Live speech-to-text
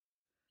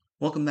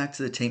Welcome back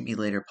to the Take Me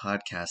Later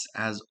podcast.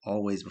 As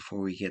always,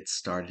 before we get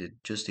started,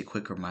 just a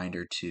quick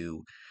reminder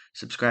to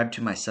subscribe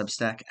to my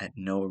Substack at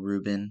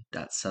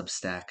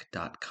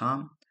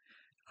noahrubin.substack.com.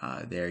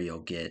 There you'll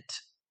get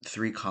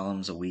 3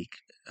 columns a week,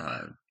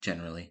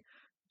 generally,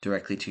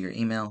 directly to your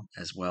email,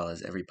 as well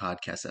as every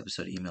podcast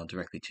episode emailed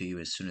directly to you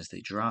as soon as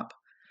they drop.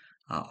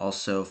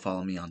 Also,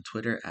 follow me on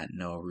Twitter at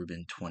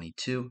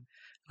noahrubin22.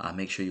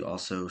 Make sure you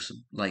also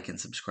like and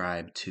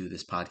subscribe to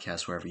this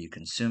podcast wherever you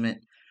consume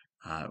it.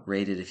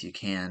 Rate it if you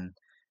can,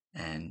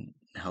 and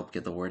help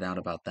get the word out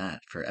about that.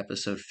 For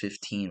episode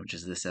 15, which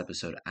is this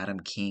episode, Adam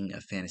King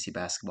of Fantasy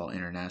Basketball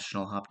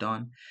International hopped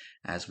on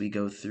as we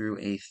go through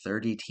a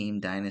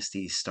 30-team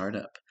dynasty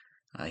startup.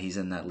 He's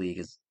in that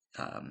league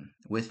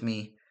with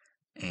me,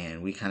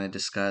 and we kind of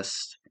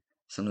discussed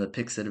some of the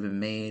picks that have been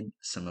made,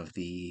 some of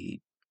the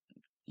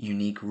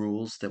unique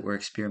rules that we're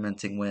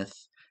experimenting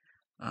with,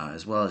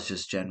 as well as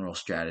just general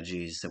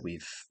strategies that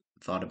we've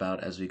thought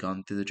about as we've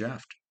gone through the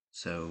draft.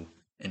 So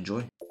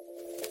enjoy.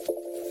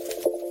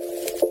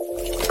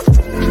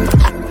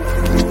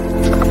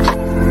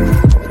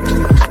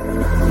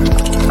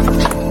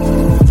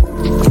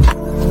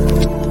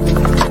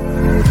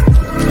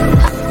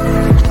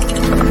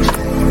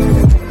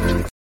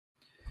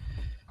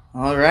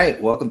 All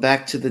right, welcome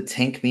back to the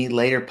Tank Me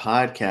Later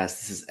podcast.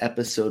 This is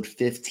episode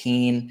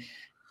 15,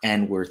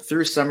 and we're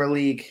through Summer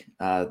League.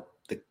 The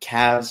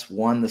Cavs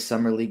won the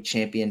Summer League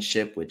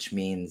championship, which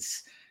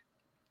means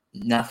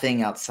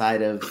nothing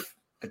outside of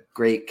a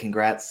great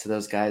congrats to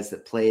those guys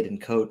that played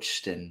and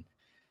coached, and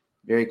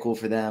very cool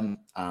for them.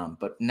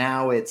 But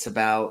now it's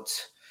about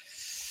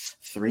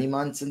 3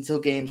 months until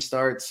game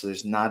starts, so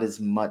there's not as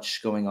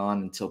much going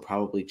on until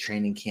probably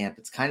training camp.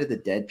 It's kind of the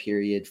dead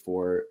period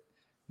for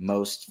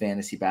most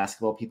fantasy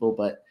basketball people,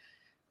 but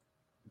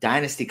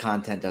dynasty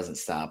content doesn't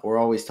stop. We're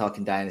always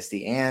talking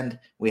dynasty, and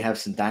we have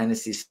some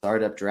dynasty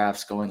startup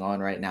drafts going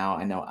on right now.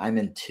 I know I'm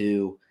in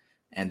 2,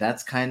 and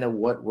that's kind of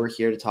what we're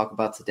here to talk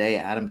about today.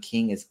 Adam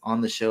King is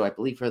on the show, I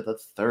believe, for the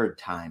 3rd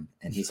time,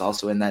 and he's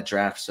also in that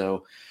draft.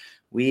 So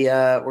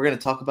we're going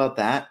to talk about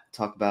that,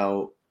 talk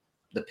about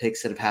the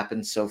picks that have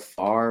happened so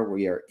far.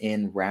 We are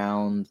in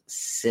round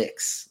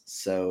 6,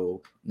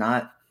 so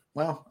I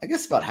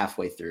guess about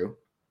halfway through.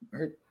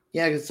 I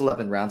guess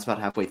 11 rounds,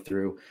 about halfway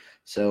through.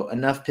 So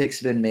enough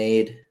picks have been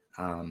made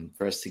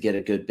for us to get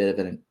a good bit of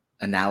an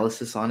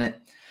analysis on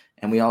it.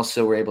 And we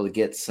also were able to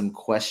get some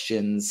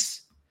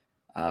questions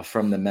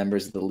from the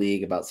members of the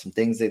league about some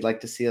things they'd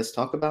like to see us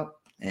talk about,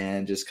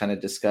 and just kind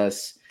of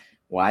discuss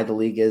why the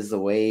league is the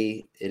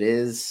way it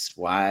is,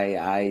 why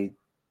I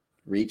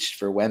reached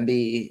for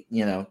Wemby,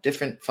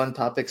 different fun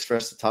topics for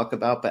us to talk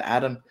about. But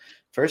Adam,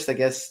 first, I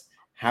guess,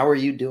 how are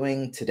you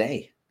doing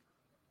today?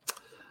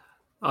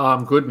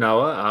 I'm good,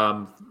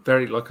 Noah.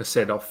 Very, like I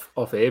said, off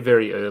air,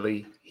 very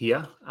early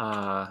here,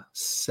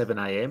 7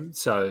 a.m.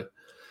 So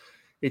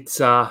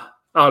it's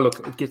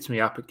it gets me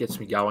up, it gets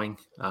me going.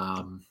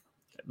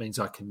 It means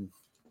I can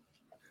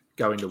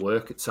go into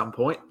work at some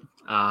point.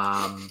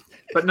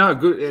 But no,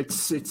 good.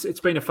 It's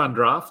been a fun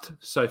draft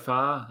so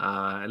far.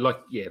 And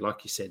like you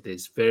said,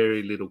 there's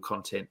very little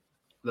content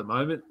at the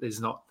moment. There's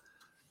not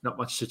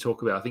much to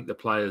talk about. I think the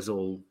players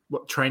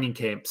training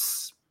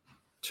camps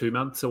 2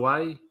 months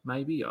away,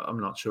 maybe. I'm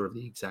not sure of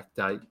the exact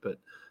date, but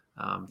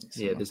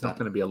there's not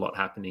going to be a lot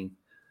happening.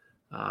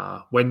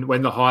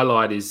 When the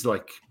highlight is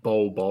like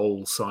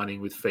Bol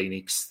signing with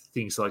Phoenix,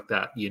 things like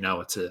that,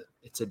 it's a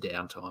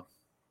downtime.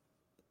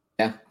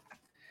 Yeah.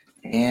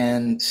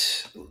 And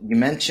you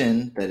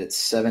mentioned that it's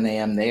 7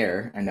 a.m.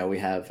 there. I know we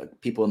have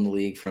people in the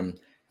league from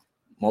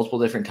multiple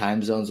different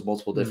time zones,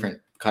 multiple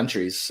different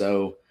countries.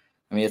 So,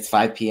 it's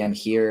 5 p.m.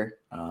 here.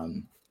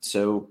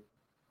 So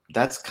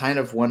that's kind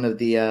of one of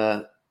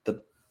the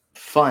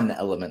fun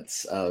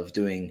elements of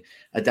doing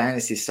a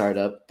dynasty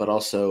startup, but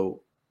also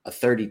a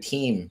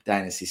 30-team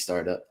dynasty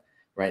startup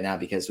right now,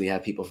 because we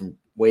have people from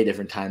way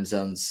different time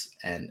zones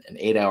and an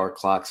 8-hour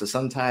clock. So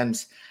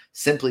sometimes,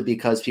 simply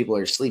because people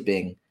are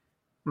sleeping,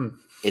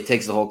 it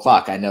takes the whole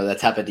clock. I know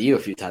that's happened to you a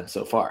few times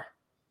so far.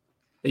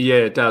 Yeah,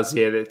 it does.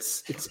 Yeah,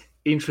 it's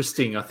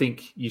interesting. I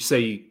think you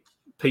see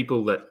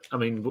people that,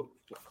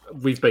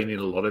 we've been in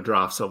a lot of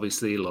drafts,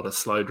 obviously, a lot of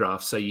slow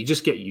drafts. So you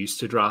just get used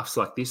to drafts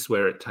like this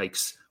where it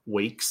takes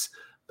weeks.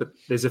 But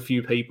there's a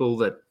few people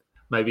that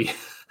maybe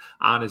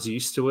aren't as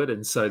used to it.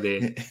 And so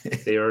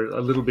they're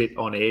a little bit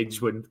on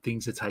edge when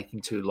things are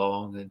taking too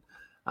long. And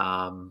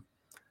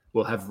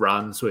we'll have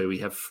runs where we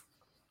have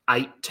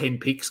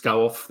 8-10 picks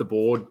go off the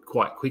board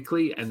quite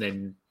quickly, and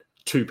then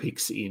 2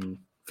 picks in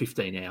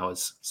 15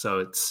 hours. So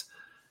it's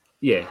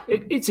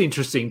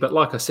interesting. But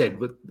like I said,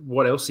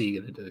 what else are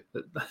you going to do?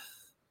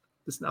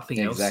 There's nothing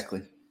else.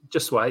 Exactly.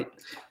 Just wait.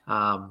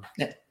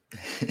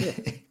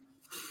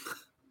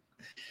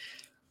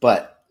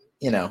 But,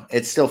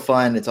 it's still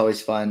fun. It's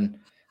always fun.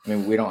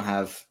 We don't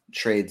have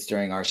trades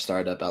during our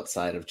startup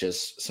outside of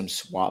just some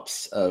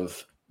swaps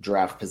of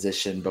draft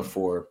position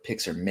before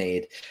picks are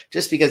made,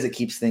 just because it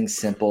keeps things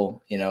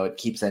simple. It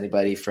keeps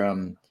anybody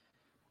from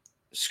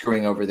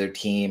screwing over their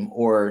team,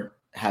 or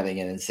having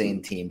an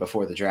insane team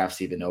before the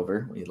draft's even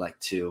over. We'd like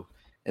to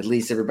at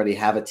least everybody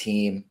have a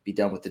team, be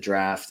done with the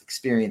draft,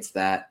 experience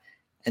that,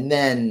 and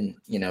then,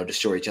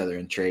 destroy each other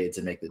in trades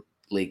and make the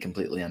league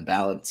completely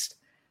unbalanced.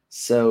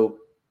 So,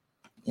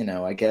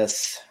 I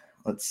guess,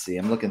 let's see.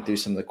 I'm looking through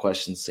some of the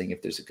questions, seeing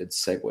if there's a good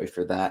segue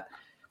for that.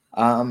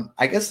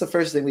 I guess the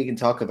first thing we can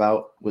talk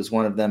about was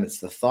one of them. It's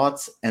the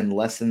thoughts and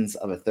lessons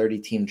of a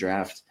 30-team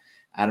draft.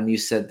 Adam, you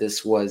said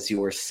this was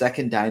your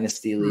second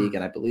Dynasty League,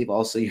 and I believe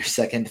also your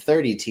second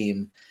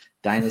 30-team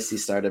Dynasty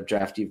startup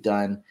draft you've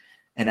done.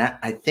 And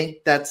I think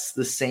that's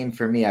the same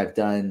for me. I've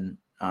done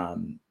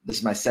this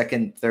is my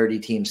second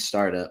 30-team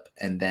startup,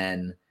 and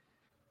then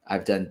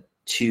I've done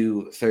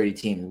 2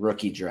 30-team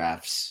rookie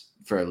drafts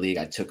for a league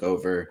I took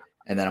over.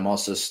 And then I'm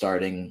also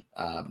starting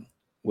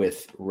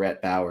with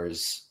Rhett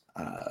Bauer's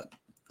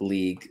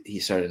league. He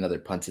started another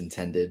punt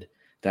intended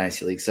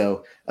Dynasty League.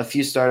 So a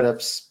few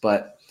startups,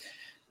 but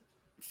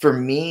for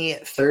me,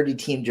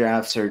 30-team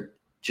drafts are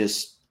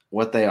just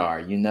what they are.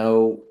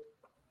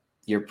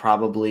 You're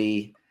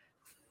probably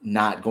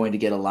not going to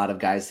get a lot of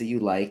guys that you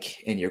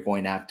like, and you're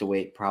going to have to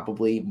wait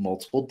probably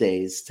multiple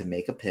days to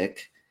make a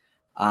pick.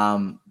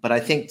 But I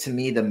think to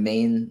me, the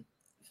main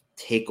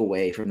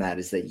takeaway from that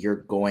is that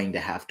you're going to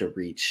have to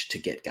reach to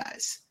get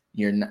guys.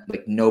 You're not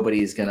like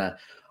nobody's gonna,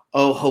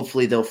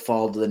 hopefully they'll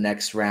fall to the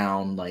next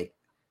round. Like,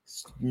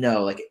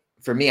 no, like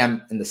for me,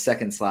 I'm in the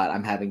second slot.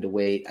 I'm having to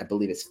wait. I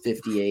believe it's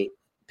 58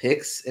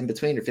 picks in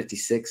between, or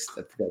 56.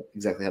 I forget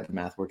exactly how the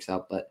math works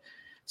out, but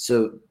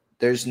so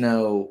there's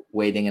no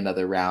waiting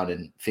another round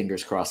and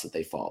fingers crossed that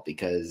they fall,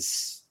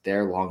 because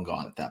they're long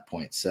gone at that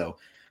point. So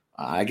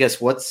I guess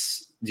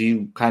do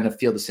you kind of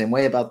feel the same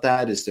way about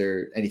that? Is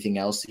there anything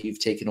else that you've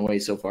taken away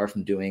so far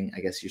from doing, I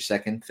guess, your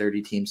second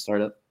 30-team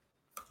startup?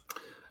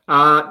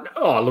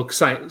 Look,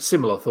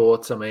 similar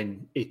thoughts. I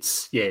mean,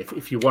 it's,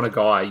 if you want a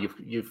guy,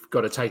 you've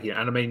got to take it.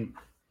 And I mean,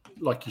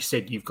 like you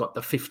said, you've got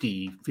the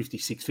 50,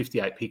 56,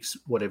 58 picks,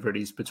 whatever it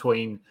is,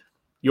 between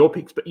your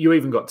picks, but you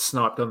even got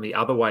sniped on the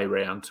other way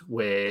around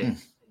where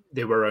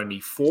there were only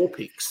 4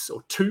 picks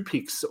or 2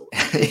 picks, or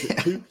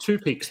two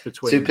picks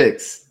between 2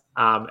 picks.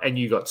 And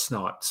you got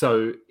sniped.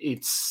 So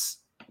it's,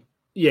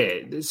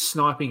 there's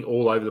sniping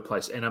all over the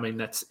place. And I mean,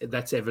 that's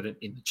evident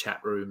in the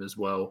chat room as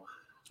well.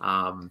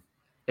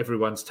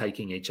 Everyone's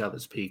taking each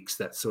other's picks,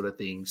 that sort of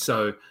thing.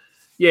 So,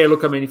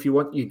 look, I mean, if you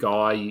want your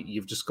guy,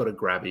 you've just got to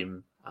grab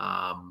him.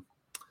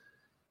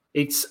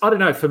 It's, I don't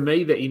know, for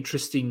me, the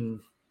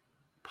interesting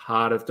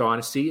part of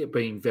Dynasty,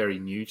 being very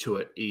new to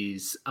it,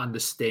 is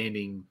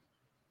understanding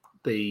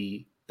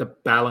the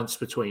balance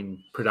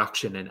between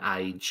production and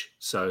age.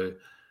 So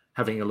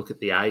having a look at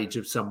the age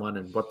of someone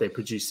and what they're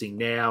producing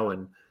now,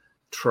 and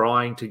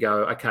trying to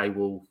go, okay,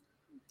 well,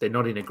 they're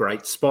not in a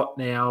great spot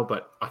now,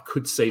 but I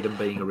could see them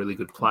being a really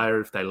good player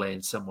if they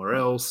land somewhere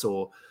else,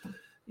 or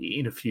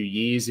in a few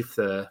years, if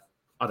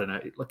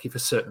if a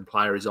certain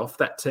player is off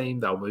that team,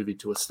 they'll move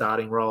into a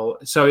starting role.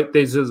 So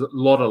there's a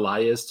lot of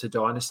layers to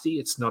Dynasty.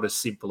 It's not as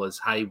simple as,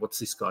 hey, what's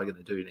this guy going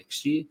to do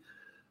next year?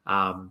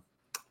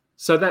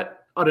 So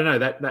that, I don't know,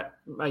 that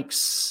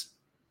makes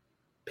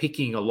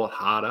picking a lot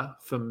harder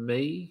for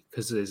me,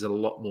 because there's a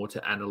lot more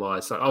to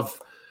analyze. So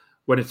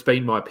when it's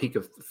been my pick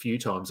a few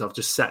times, I've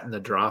just sat in the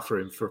draft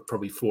room for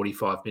probably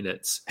 45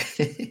 minutes,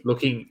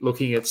 looking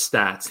at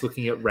stats,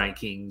 looking at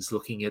rankings,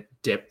 looking at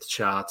depth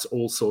charts,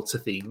 all sorts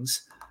of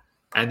things.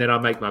 And then I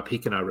make my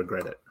pick and I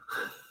regret it.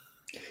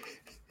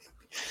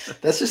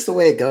 That's just the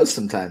way it goes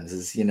sometimes,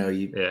 is,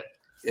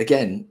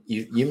 again,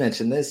 you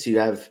mentioned this, you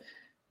have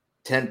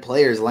 10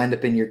 players lined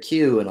up in your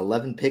queue and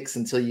 11 picks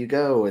until you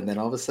go. And then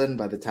all of a sudden,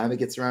 by the time it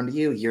gets around to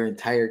you, your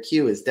entire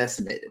queue is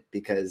decimated,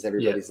 because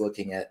everybody's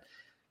looking at,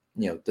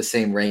 the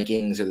same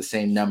rankings or the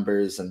same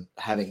numbers and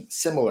having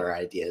similar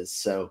ideas.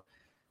 So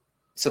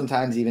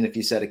sometimes, even if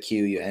you set a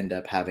queue, you end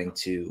up having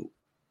to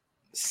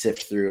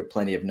sift through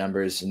plenty of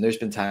numbers. And there's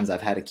been times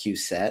I've had a queue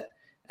set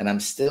and I'm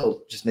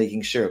still just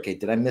making sure, okay,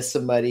 did I miss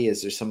somebody?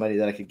 Is there somebody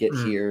that I could get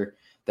here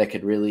that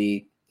could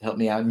really help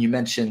me out? And you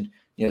mentioned,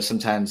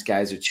 sometimes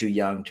guys are too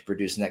young to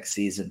produce next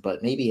season,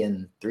 but maybe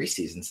in 3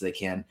 seasons they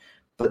can.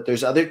 But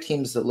there's other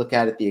teams that look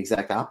at it the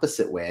exact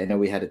opposite way. I know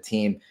we had a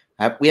team,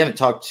 we haven't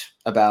talked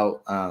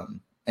about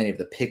any of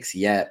the picks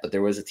yet, but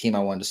there was a team I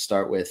wanted to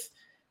start with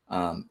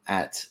who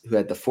had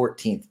the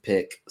 14th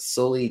pick.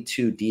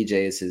 Sully2DJ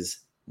is his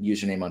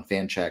username on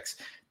Fantrax,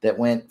 that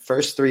went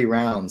first 3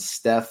 rounds,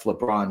 Steph,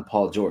 LeBron,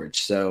 Paul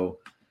George. So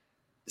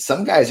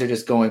some guys are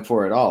just going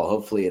for it all.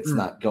 Hopefully it's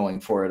not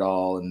going for it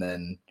all and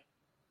then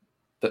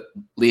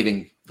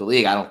leaving the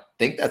league. I don't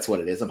think that's what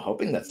it is. I'm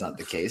hoping that's not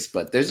the case,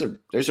 but there's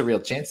a real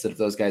chance that if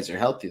those guys are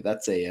healthy,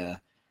 that's an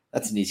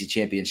easy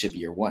championship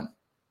year 1.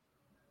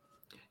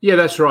 Yeah,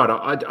 that's right.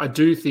 I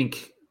do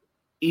think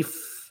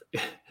if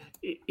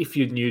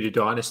you're new to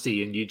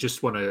Dynasty and you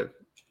just want to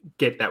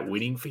get that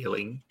winning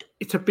feeling,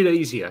 it's a bit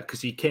easier,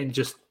 because you can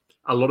just,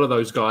 a lot of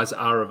those guys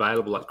are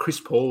available. Like Chris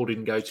Paul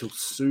didn't go till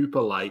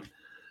super late.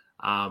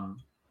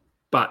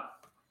 But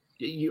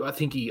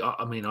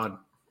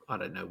I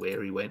don't know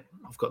where he went.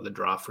 I've got the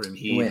draft room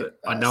here, but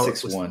I know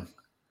 6-1.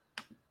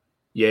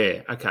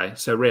 Yeah, okay.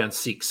 So round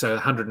 6, so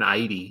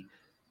 180.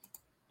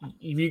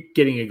 You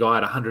getting a guy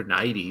at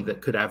 180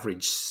 that could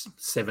average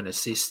 7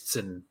 assists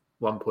and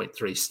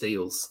 1.3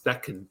 steals.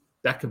 That can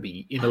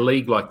be, in a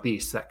league like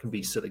this, that can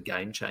be sort of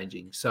game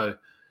changing. So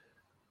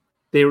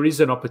there is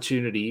an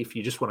opportunity if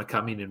you just want to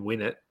come in and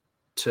win it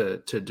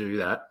to do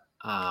that.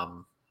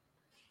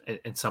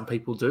 And some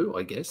people do,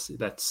 I guess.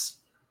 That's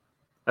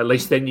at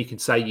least then you can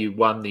say you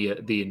won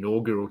the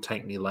inaugural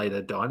Tank Me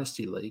Later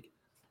Dynasty League.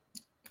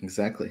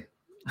 Exactly.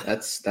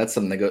 That's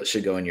something that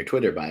should go in your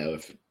Twitter bio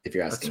if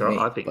you're asking me.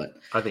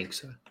 I think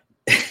so.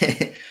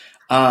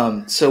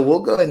 So we'll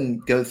go ahead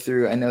and go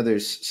through. I know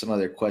there's some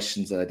other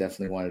questions that I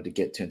definitely wanted to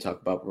get to and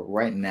talk about, but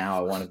right now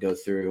I want to go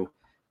through,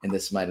 and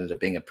this might end up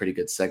being a pretty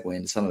good segue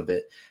into some of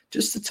it.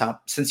 Just the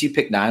top, since you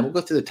picked 9, we'll go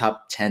through the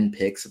top 10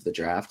 picks of the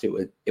draft.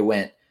 It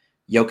went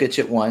Jokic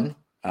at 1.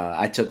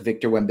 I took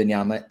Victor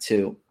Wembanyama at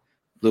 2,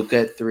 Luka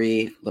at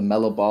 3,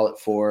 LaMelo Ball at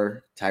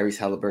 4, Tyrese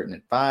Halliburton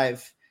at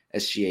 5,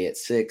 SGA at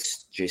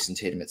 6, Jason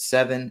Tatum at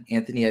 7,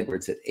 Anthony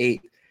Edwards at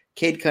 8,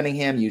 Cade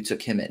Cunningham, you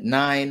took him at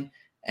 9,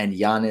 and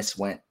Giannis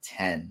went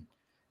 10.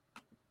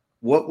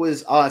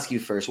 I'll ask you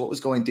first, what was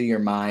going through your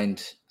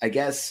mind, I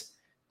guess,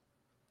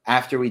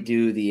 after we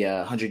do the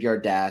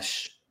 100-yard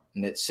dash,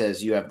 and it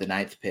says you have the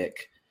 9th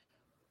pick,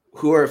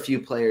 who are a few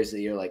players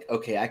that you're like,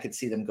 okay, I could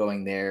see them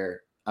going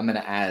there. I'm going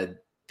to add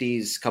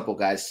these couple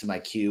guys to my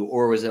queue,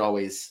 or was it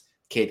always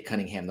Cade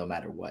Cunningham no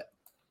matter what?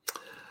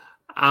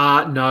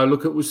 No,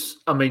 look, it was,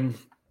 I mean,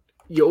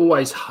 you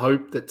always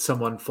hope that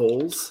someone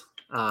falls,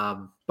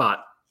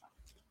 but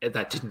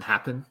that didn't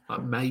happen.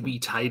 Maybe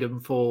Tatum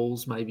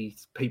falls, maybe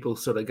people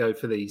sort of go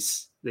for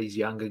these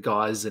younger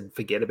guys and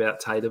forget about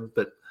Tatum,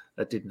 but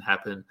that didn't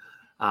happen.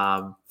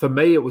 For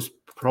me, it was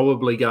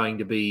probably going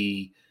to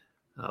be,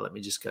 let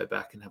me just go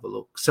back and have a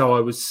look. So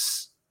it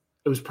was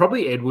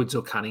probably Edwards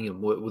or Cunningham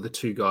were the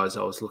two guys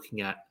I was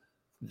looking at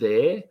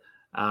there.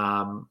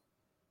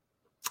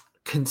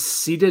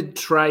 Considered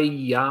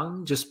Trae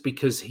Young just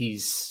because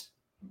he's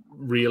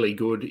really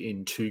good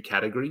in 2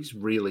 categories,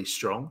 really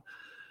strong.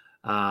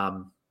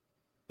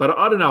 But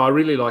I don't know. I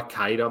really like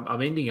Cade.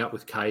 I'm ending up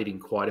with Cade in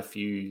quite a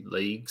few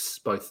leagues,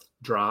 both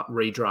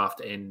redraft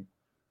and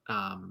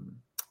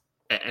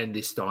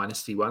this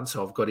dynasty one.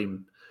 So I've got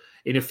him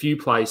in a few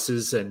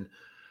places, and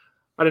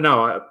I don't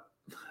know.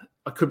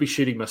 I could be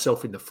shooting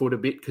myself in the foot a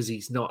bit because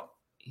he's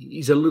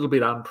a little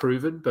bit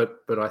unproven, but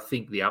I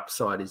think the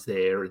upside is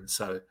there, and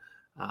so.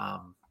 I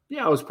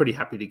was pretty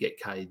happy to get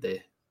Cade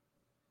there.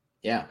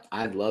 Yeah,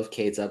 I love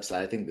Cade's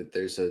upside. I think that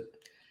there's a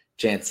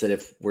chance that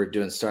if we're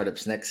doing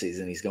startups next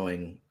season, he's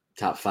going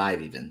top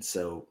 5 even.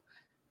 So,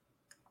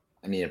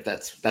 I mean, if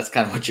that's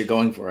kind of what you're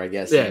going for, I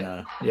guess.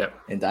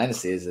 In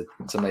Dynasty, is it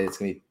somebody that's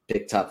going to be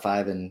picked top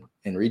 5 in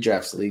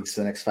redrafts leagues for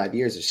the next 5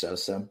 years or so.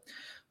 So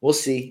we'll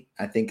see.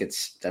 I think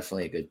it's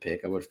definitely a good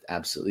pick. I would have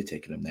absolutely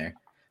taken him there.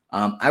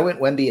 I went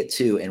Wemby at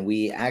 2, and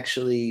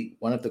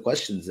one of the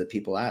questions that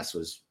people asked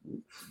was,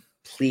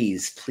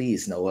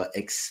 please, Noah,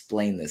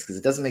 explain this, because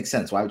it doesn't make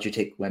sense. Why would you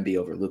take Wemby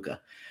over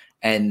Luka?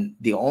 And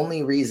the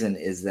only reason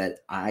is that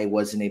I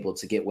wasn't able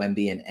to get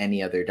Wemby in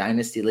any other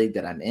dynasty league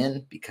that I'm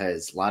in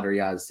because lottery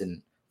odds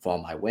didn't fall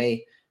my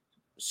way.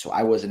 So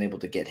I wasn't able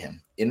to get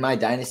him. In my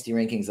dynasty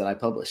rankings that I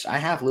published, I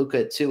have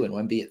Luka at 2 and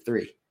Wemby at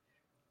 3.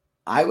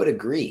 I would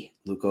agree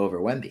Luka over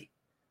Wemby.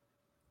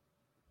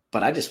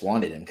 But I just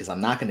wanted him because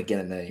I'm not going to get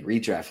him in any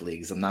redraft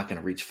leagues. I'm not going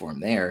to reach for him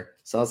there.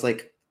 So I was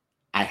like,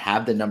 I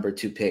have the number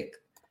 2 pick.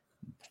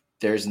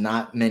 There's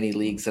not many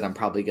leagues that I'm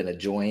probably going to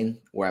join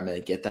where I'm going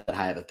to get that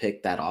high of a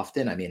pick that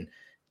often. I mean,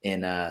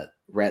 in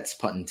Rhett's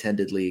pun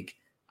intended league,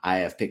 I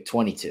have picked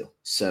 22.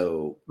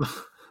 So,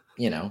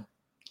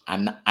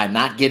 I'm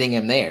not getting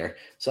him there.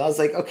 So I was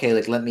like, okay,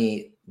 let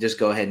me just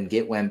go ahead and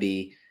get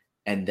Wemby.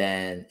 And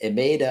then it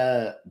made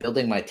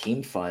building my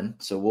team fun.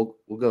 So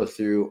we'll go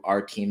through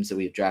our teams that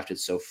we've drafted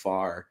so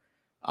far.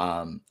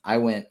 I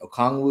went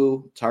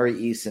Okongwu, Tari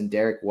Eason,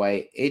 Derek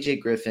White,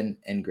 AJ Griffin,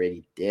 and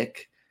Grady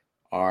Dick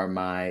are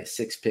my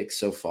 6 picks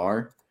so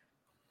far.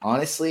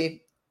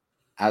 Honestly,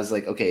 I was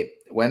like, okay,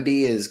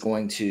 Wemby is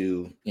going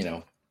to,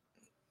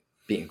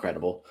 be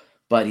incredible,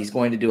 but he's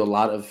going to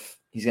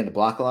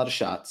block a lot of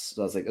shots.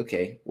 So I was like,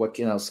 okay, what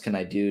else can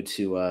I do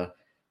to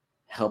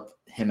help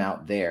him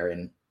out there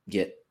and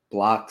get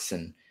blocks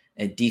and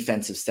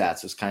defensive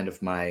stats was kind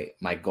of my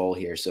goal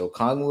here. So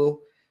Okongwu,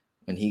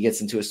 when he gets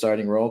into a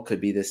starting role,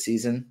 could be this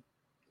season.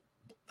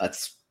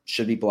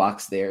 Should be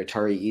blocks there.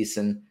 Tari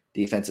Eason,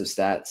 defensive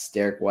stats.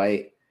 Derek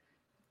White,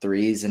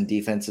 threes and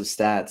defensive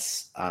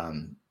stats.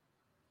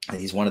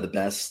 He's one of the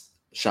best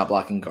shot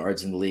blocking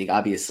guards in the league.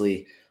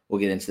 Obviously, we'll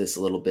get into this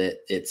a little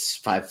bit. It's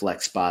 5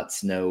 flex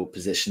spots, no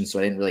position, so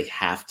I didn't really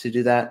have to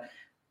do that.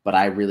 But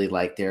I really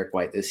like Derek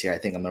White this year. I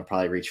think I'm going to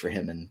probably reach for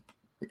him in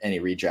any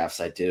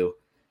redrafts I do.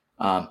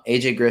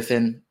 AJ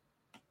Griffin,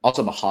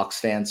 also I'm a Hawks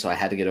fan, so I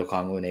had to get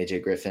Okongwu and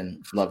AJ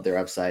Griffin. Love their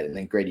upside. And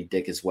then Grady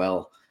Dick as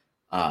well.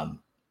 I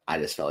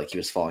just felt like he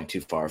was falling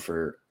too far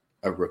for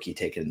a rookie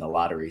taken in the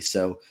lottery.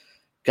 So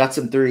got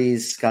some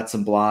threes, got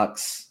some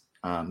blocks,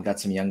 got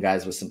some young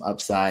guys with some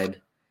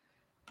upside.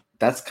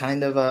 that's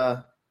kind of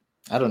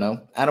I don't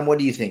know. Adam, what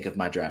do you think of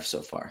my draft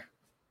so far?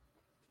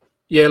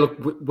 Yeah, look,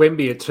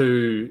 Wemby at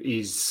 2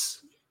 is,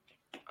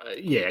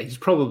 he's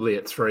probably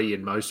at 3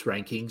 in most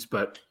rankings,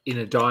 but in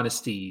a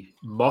dynasty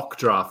mock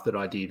draft that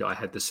I did, I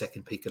had the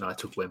second pick and I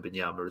took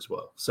Wembanyama as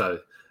well. So,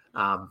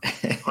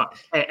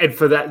 and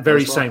for that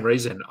very same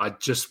reason, I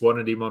just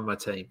wanted him on my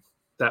team.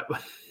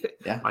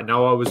 I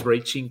know I was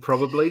reaching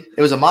probably.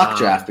 It was a mock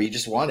draft, but you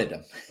just wanted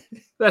him.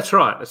 That's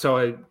right.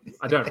 So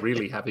I don't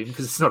really have him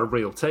because it's not a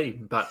real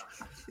team, but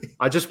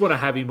I just want to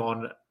have him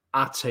on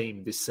our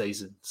team this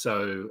season.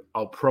 So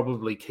I'll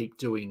probably keep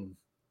doing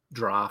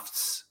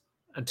drafts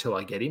until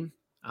I get him.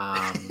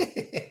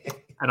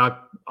 And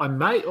I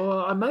may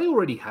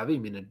already have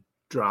him in a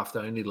draft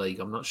only league.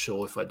 I'm not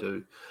sure if I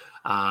do.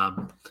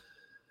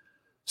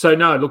 So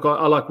no, look,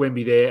 I like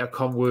Wemby there.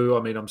 Okongwu,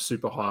 I mean, I'm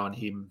super high on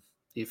him.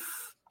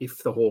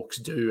 If the Hawks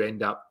do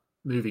end up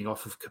moving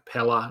off of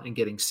Capella and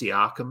getting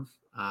Siakam,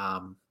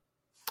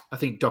 I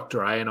think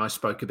Dr. A and I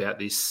spoke about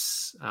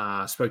this.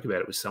 Spoke about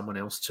it with someone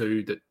else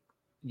too. That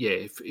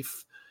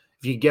if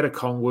you get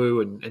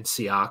Okongwu and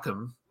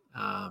Siakam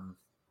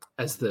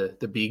as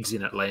the bigs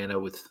in Atlanta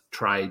with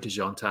Trey,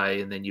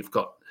 DeJounte, and then you've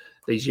got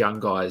these young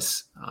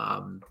guys,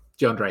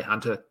 DeAndre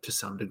Hunter to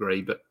some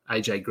degree, but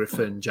AJ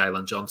Griffin,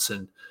 Jalen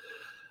Johnson,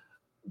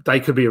 they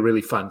could be a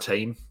really fun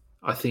team,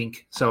 I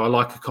think. So I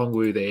like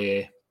Okongwu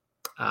there.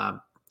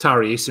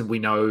 Tari Eason, we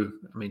know,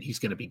 I mean, he's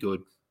going to be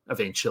good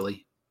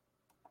eventually.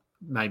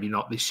 Maybe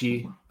not this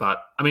year,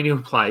 but I mean, he'll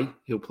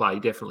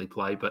definitely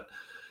play, but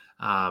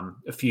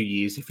a few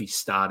years if he's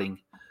starting.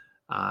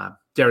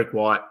 Derek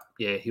White,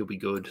 yeah, he'll be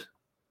good.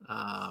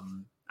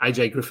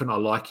 AJ Griffin, I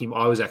like him.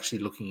 I was actually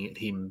looking at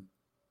him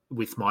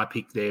with my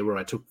pick there where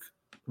I took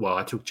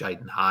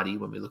Jaden Hardy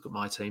when we look at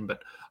my team,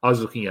 but I was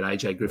looking at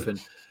AJ Griffin.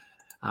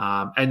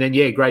 And then,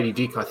 Grady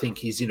Dick, I think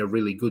he's in a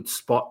really good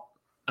spot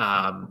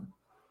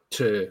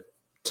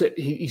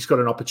he's got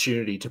an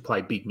opportunity to play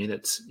big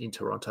minutes in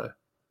Toronto.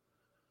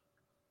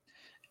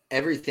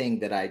 Everything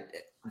that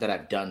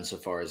I've done so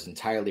far is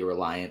entirely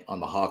reliant on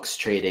the Hawks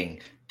trading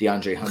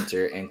DeAndre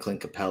Hunter and Clint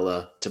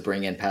Capella to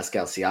bring in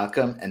Pascal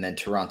Siakam, and then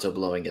Toronto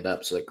blowing it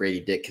up so that Grady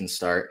Dick can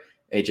start.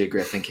 AJ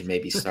Griffin can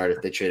maybe start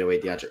if they trade away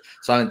DeAndre.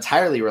 So I'm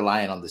entirely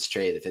reliant on this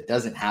trade. If it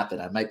doesn't happen,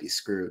 I might be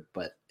screwed.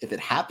 But if it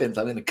happens,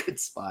 I'm in a good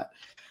spot.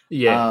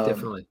 Yeah,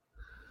 definitely.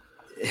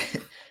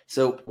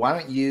 So why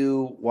don't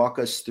you walk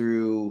us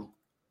through,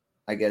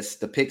 I guess,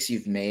 the picks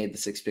you've made, the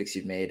 6 picks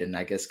you've made, and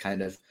I guess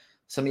kind of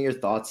some of your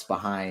thoughts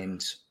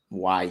behind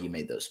why you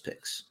made those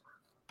picks.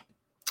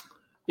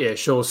 Yeah,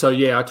 sure. So,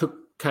 I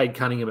took Cade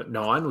Cunningham at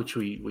 9, which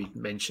we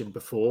mentioned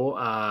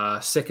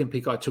before. Second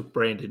pick, I took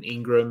Brandon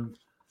Ingram,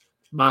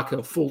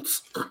 Markelle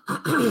Fultz,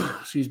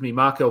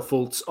 Markelle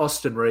Fultz,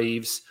 Austin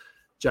Reeves,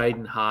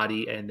 Jaden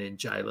Hardy, and then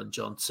Jalen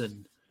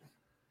Johnson.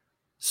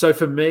 So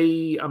for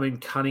me, I mean,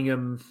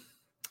 Cunningham,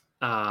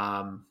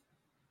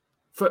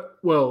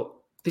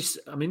 this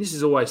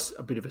is always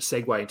a bit of a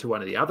segue into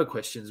one of the other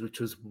questions, which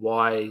was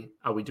why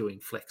are we doing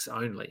flex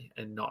only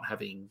and not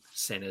having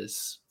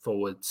centers,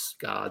 forwards,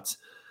 guards?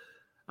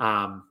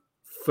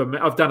 For me,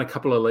 I've done a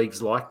couple of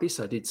leagues like this.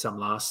 I did some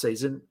last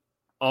season.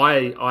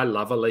 I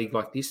love a league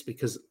like this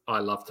because I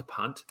love to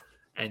punt.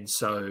 And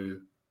so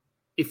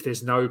if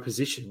there's no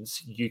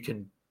positions, you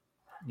can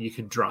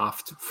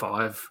draft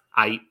 5,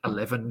 8,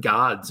 11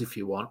 guards if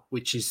you want,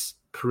 which is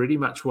pretty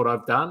much what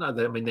I've done. I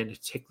mean, they're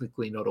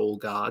technically not all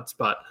guards,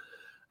 but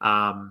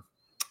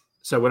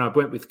so when I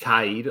went with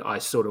Cade, I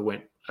sort of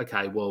went,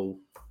 okay, well,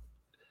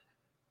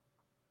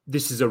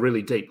 this is a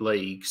really deep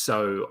league,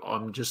 so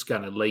I'm just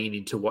going to lean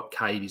into what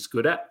Cade is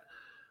good at.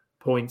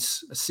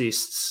 Points,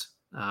 assists,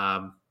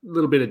 a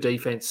little bit of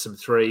defense, some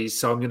threes.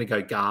 So I'm going to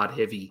go guard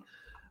heavy,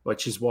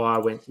 which is why I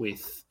went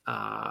with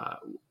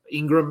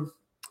Ingram.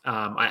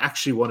 I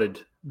actually wanted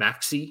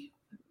Maxey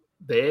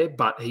there,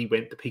 but he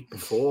went the pick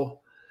before,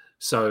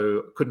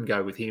 so couldn't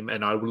go with him.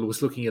 And I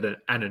was looking at an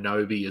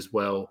Anunoby as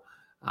well,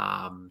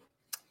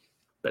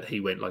 but he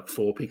went like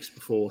 4 picks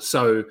before.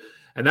 So,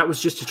 and that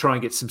was just to try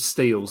and get some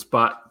steals,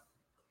 but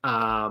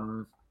I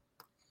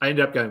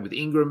ended up going with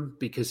Ingram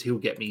because he'll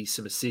get me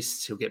some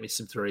assists, he'll get me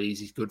some threes,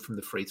 he's good from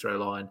the free throw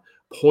line.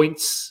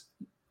 Points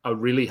are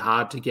really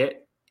hard to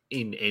get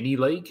in any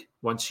league.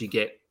 Once you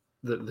get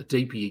the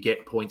deeper you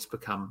get, points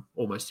become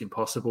almost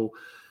impossible.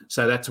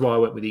 So that's why I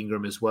went with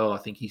Ingram as well. I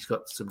think he's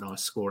got some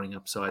nice scoring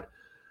upside.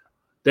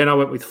 Then I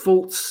went with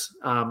Fultz,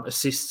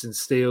 assists and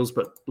steals.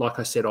 But like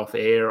I said off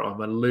air,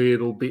 I'm a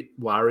little bit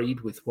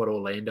worried with what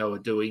Orlando are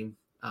doing,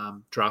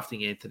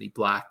 drafting Anthony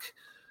Black.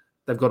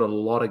 They've got a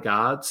lot of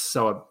guards.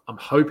 So I'm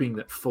hoping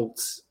that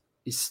Fultz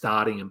is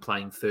starting and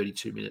playing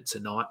 32 minutes a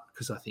night,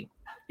 because I think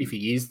if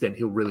he is, then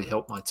he'll really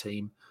help my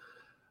team.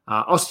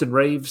 Austin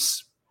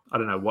Reeves, I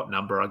don't know what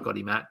number I got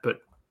him at, but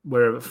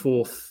we're at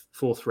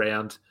fourth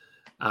round.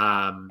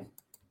 I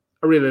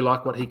really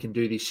like what he can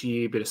do this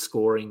year. Bit of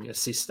scoring,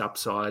 assist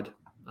upside.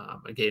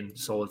 Again,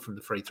 solid from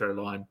the free throw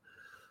line.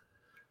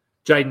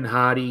 Jaden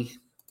Hardy,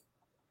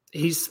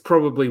 he's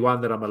probably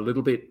one that I'm a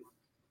little bit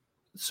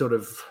sort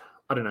of,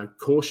 I don't know,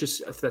 cautious,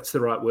 if that's the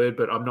right word,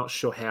 but I'm not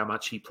sure how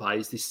much he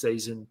plays this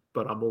season.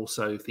 But I'm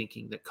also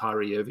thinking that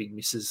Kyrie Irving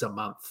misses a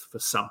month for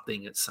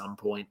something at some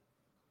point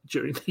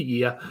during the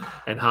year,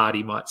 and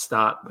Hardy might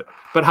start.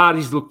 But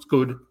Hardy's looked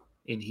good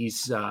in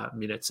his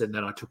minutes, and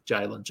then I took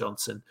Jalen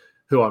Johnson,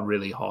 who I'm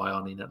really high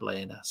on in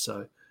Atlanta.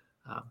 So,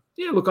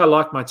 look, I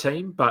like my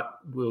team, but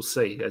we'll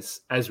see.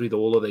 As with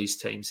all of these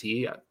teams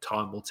here,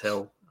 time will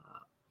tell.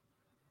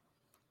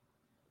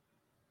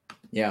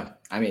 Yeah,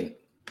 I mean,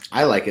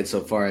 I like it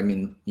so far. I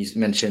mean, we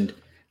mentioned,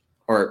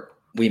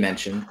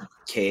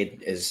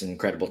 Cade is an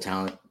incredible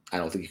talent. I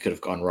don't think you could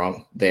have gone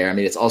wrong there. I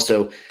mean, it's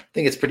also, I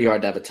think it's pretty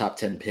hard to have a top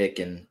 10 pick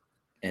and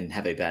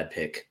have a bad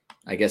pick,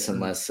 I guess,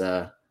 unless,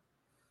 I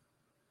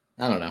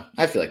don't know.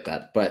 I feel like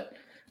that. But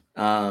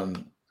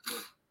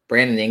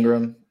Brandon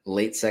Ingram,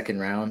 late second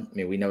round. I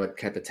mean, we know what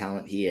type of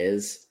talent he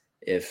is.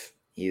 If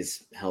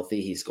he's healthy,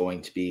 he's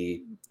going to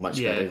be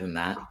much better than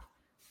that.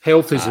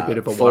 Health is a bit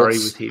of a worry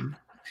with him.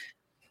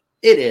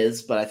 It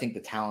is, but I think the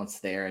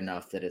talent's there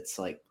enough that it's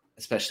like,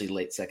 especially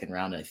late second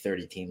round in a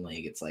 30-team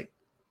league, it's like,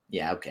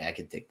 yeah, okay, I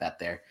can take that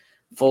there.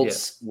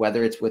 Fultz,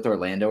 whether it's with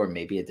Orlando or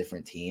maybe a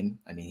different team,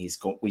 I mean,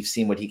 we've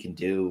seen what he can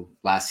do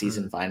last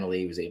season. Finally,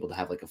 he was able to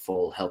have like a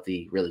full,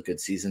 healthy, really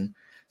good season.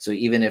 So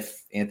even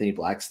if Anthony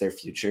Black's their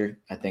future,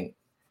 I think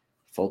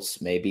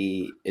Fultz,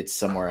 maybe it's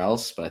somewhere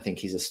else, but I think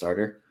he's a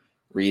starter.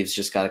 Reeves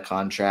just got a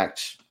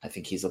contract. I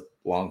think he's a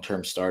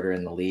long-term starter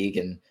in the league,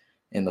 and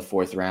in the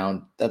fourth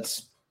round,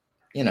 that's,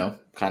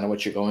 kind of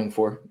what you're going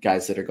for.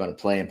 Guys that are going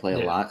to play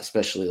a lot,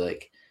 especially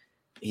like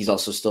he's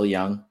also still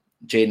young.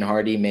 Jaden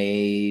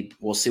Hardy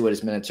we'll see what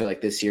his minutes are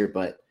like this year,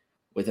 but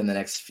within the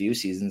next few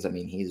seasons, I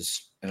mean,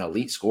 he's an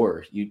elite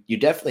scorer. You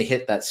definitely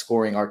hit that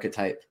scoring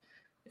archetype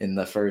in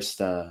the first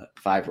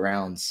 5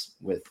 rounds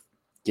with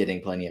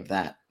getting plenty of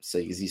that. So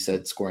as you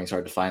said, scoring's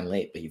hard to find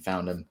late, but you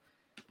found him,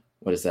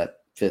 what is that,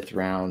 5th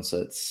round?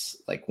 So it's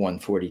like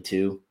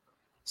 142.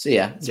 So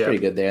yeah, it's pretty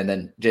good there. And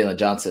then Jalen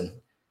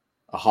Johnson,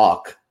 a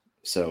Hawk.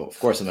 So of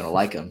course I'm going to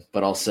like him,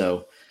 but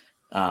also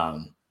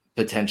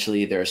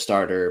potentially they're a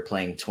starter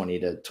playing 20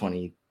 to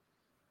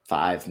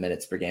 25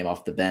 minutes per game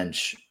off the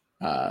bench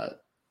behind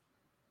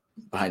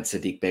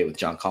Sadiq Bey with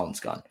John Collins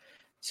gone.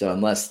 So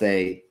unless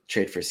they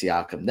trade for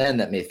Siakam, then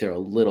that may throw a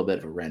little bit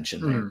of a wrench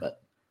in there.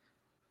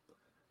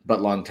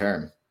 But long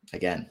term,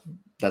 again,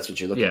 that's what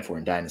you're looking for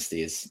in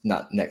Dynasty, is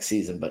not next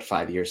season, but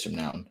 5 years from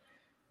now.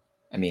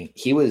 I mean,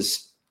 he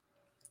was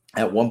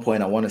at one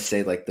point, I want to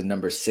say like the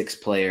number 6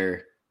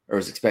 player, or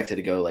was expected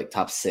to go like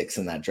top 6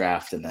 in that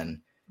draft. And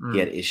then he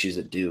had issues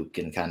at Duke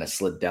and kind of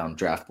slid down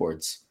draft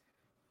boards.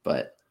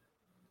 But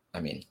I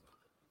mean,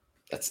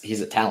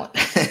 he's a talent.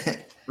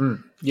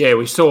 Yeah,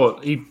 we saw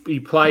he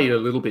played a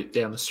little bit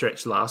down the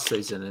stretch last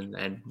season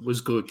and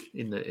was good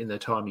in the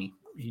time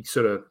he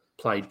sort of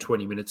played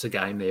 20 minutes a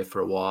game there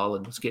for a while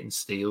and was getting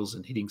steals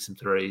and hitting some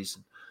threes.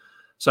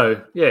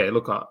 So yeah,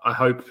 look, I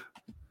hope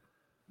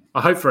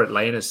for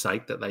Atlanta's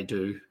sake that they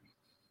do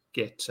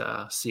get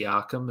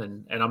Siakam,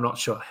 and I'm not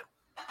sure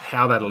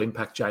how that'll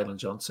impact Jalen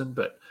Johnson,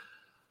 but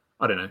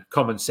I don't know.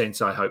 Common sense,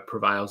 I hope,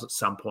 prevails at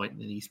some point,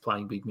 and he's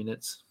playing big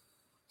minutes.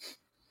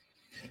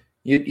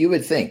 You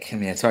would think. I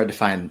mean, it's hard to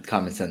find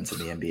common sense in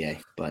the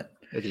NBA, but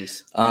it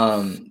is.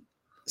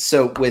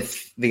 So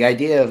with the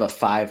idea of a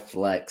 5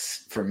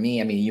 flex, for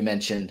me, I mean, you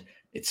mentioned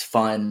it's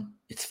fun.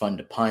 It's fun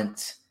to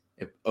punt.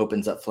 It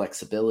opens up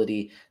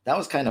flexibility. That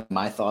was kind of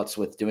my thoughts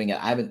with doing it.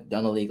 I haven't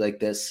done a league like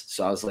this,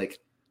 so I was like,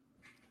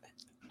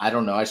 I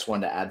don't know. I just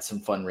wanted to add some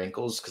fun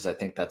wrinkles because I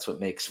think that's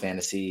what makes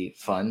fantasy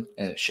fun,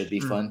 and it should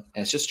be fun.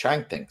 And it's just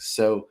trying things.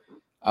 So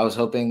I was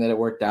hoping that it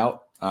worked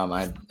out.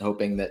 I'm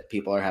hoping that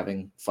people are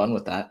having fun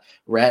with that.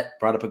 Rhett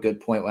brought up a good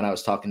point when I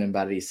was talking to him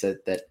about it. He said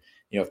that,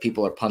 if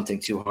people are punting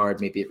too hard,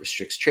 maybe it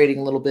restricts trading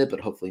a little bit, but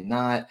hopefully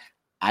not.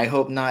 I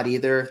hope not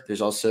either.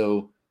 There's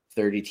also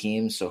 30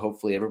 teams, so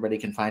hopefully everybody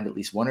can find at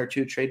least 1 or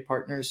 2 trade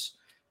partners.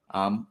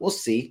 We'll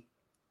see.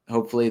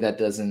 Hopefully that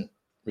doesn't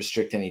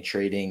restrict any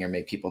trading or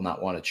make people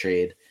not want to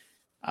trade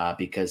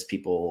because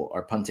people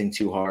are punting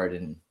too hard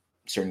and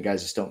certain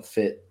guys just don't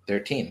fit their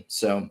team.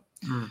 So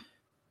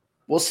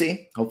we'll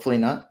see. Hopefully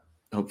not.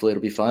 Hopefully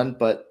it'll be fun.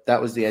 But that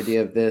was the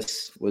idea of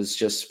this, was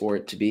just for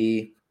it to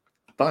be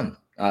fun.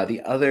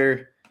 The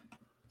other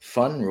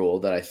fun rule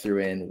that I threw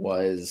in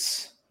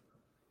was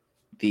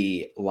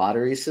the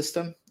lottery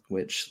system,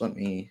 which let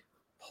me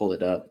pull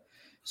it up.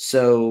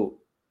 So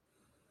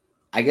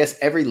I guess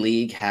every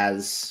league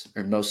has,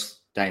 or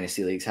most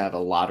dynasty leagues have, a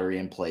lottery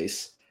in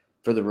place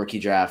for the rookie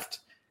draft.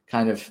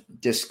 Kind of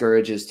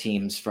discourages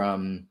teams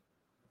from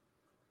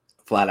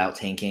flat out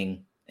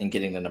tanking and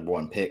getting the number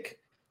 1 pick,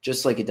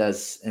 just like it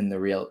does in the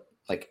real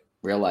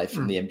life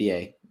in the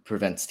NBA.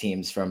 Prevents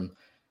teams from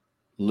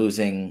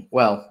losing,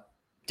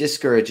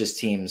 discourages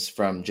teams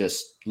from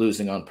just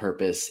losing on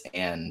purpose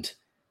and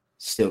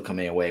still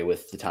coming away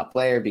with the top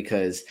player,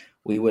 because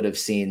we would have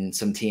seen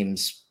some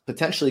teams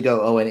potentially go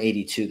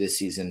 0-82 this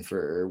season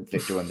for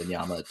Victor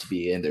Wembanyama to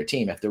be in their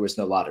team if there was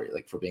no lottery.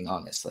 Like, for being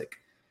honest,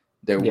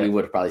 we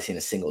would have probably seen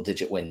a single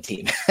digit win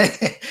team,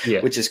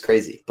 which is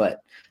crazy.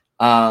 But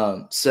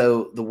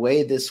So the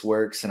way this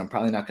works, and I'm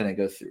probably not going to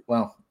go through.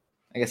 Well,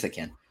 I guess I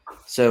can.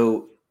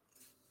 So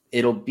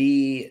it'll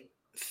be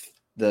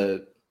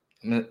the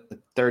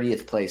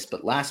 30th place,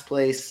 but last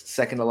place,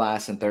 second to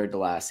last, and third to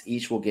last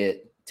each will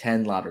get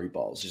 10 lottery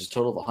balls. There's a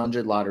total of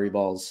 100 lottery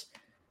balls.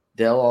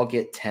 They'll all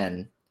get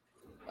 10.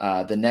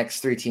 The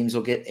next 3 teams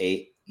will get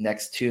 8.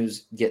 Next 2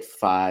 get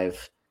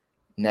 5.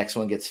 Next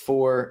one gets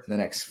 4. The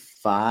next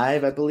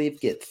 5, I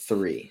believe, get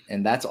 3.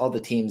 And that's all the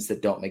teams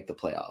that don't make the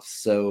playoffs.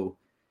 So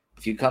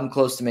if you come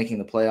close to making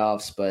the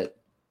playoffs, but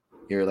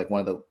you're like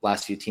one of the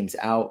last few teams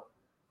out,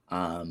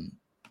 then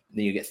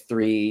you get a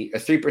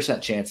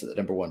 3% chance at the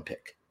number 1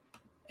 pick.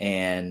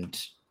 And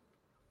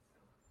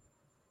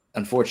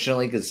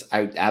unfortunately, because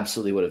I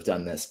absolutely would have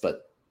done this,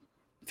 but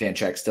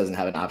Fantrax doesn't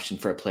have an option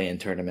for a play-in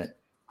tournament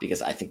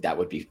because I think that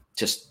would be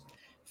just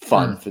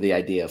fun for the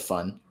idea of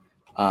fun.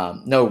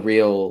 No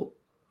real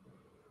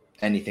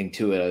anything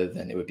to it other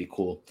than it would be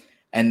cool.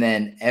 And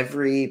then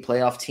every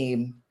playoff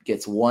team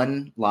gets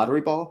 1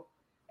 lottery ball.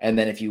 And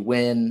then if you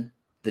win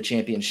the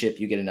championship,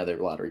 you get another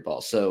lottery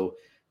ball. So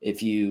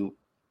if you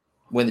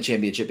win the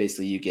championship,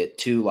 basically you get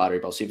 2 lottery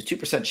balls. So you have a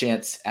 2%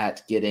 chance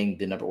at getting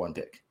the number 1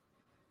 pick.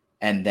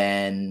 And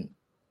then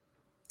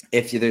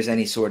if there's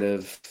any sort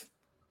of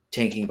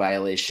tanking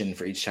violation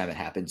for each time it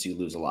happens, you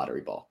lose a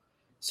lottery ball.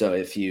 So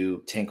if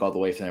you tank all the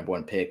way for the number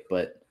 1 pick,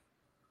 but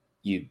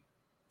you,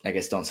 I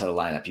guess, don't set a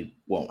lineup, you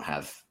won't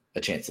have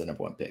a chance at the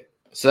number 1 pick.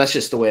 So that's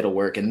just the way it'll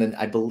work. And then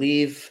I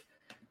believe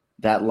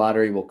that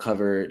lottery will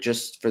cover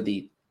just for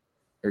the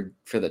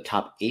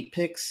top 8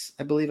 picks.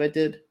 I believe I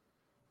did.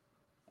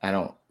 I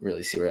don't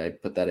really see where I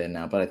put that in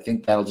now, but I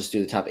think that'll just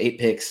do the top 8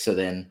 picks. So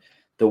then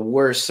the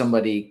worst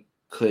somebody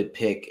could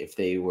pick if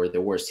they were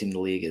the worst team in the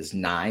league is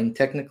 9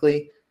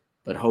 technically,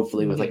 but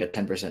hopefully with like a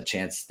 10%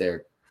 chance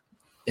they're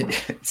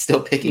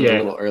still picking a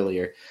little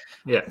earlier.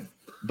 Yeah.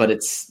 But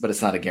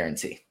it's not a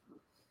guarantee.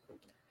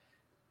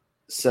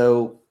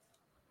 So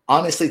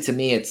honestly, to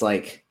me, it's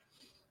like,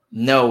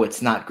 no,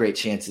 it's not great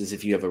chances.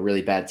 If you have a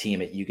really bad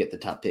team, you get the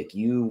top pick.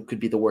 You could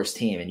be the worst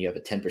team and you have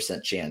a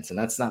 10% chance, and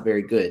that's not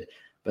very good.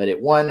 But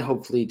it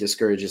hopefully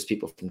discourages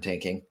people from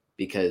tanking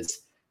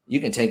because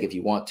you can tank if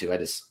you want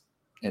to.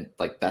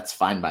 That's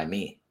fine by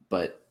me.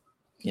 But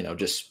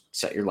just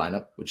set your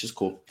lineup, which is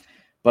cool.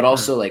 But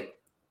also like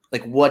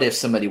what if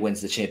somebody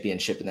wins the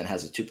championship and then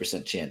has a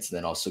 2% chance and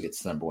then also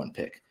gets the number 1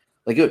 pick?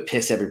 Like it would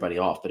piss everybody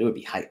off, but it would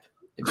be hype.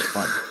 It'd be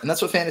fun. And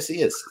that's what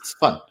fantasy is. It's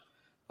fun.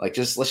 Like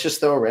let's just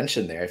throw a wrench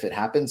in there. If it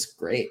happens,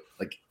 great.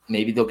 Like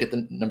maybe they'll get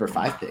the number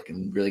 5 pick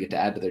and really get to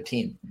add to their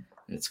team.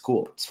 And it's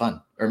cool. It's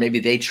fun. Or maybe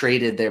they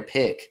traded their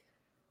pick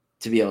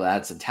to be able to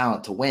add some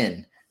talent to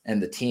win.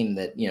 And the team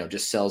that,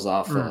 just sells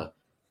off a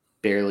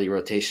barely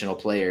rotational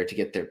player to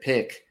get their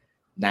pick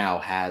now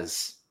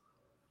has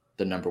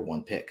the number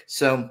 1 pick.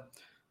 So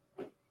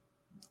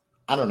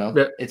I don't know.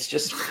 It's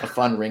just a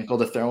fun wrinkle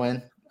to throw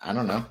in. I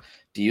don't know.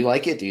 Do you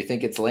like it? Do you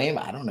think it's lame?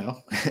 I don't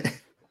know.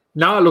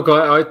 No, look,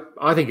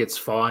 I think it's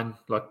fine.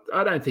 Like,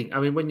 I don't think.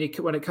 I mean, when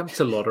it comes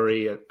to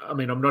lottery, I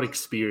mean, I'm not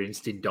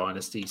experienced in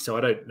Dynasty, so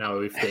I don't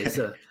know if there's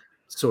a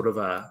sort of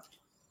a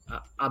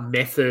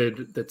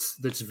method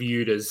that's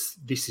viewed as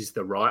this is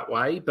the right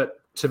way. But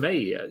to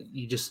me,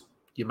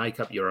 you make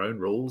up your own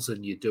rules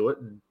and you do it,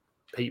 and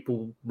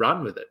people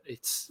run with it.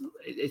 It's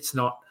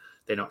not.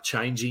 They're not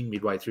changing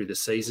midway through the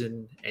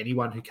season.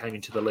 Anyone who came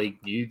into the league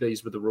knew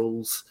these were the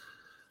rules.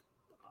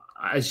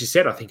 As you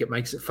said, I think it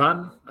makes it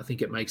fun. I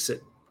think it makes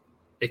it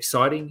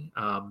exciting.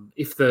 Imagine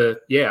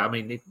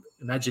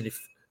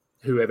if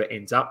whoever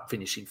ends up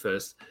finishing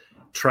first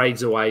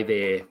trades away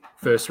their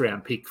first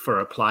round pick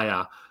for a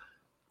player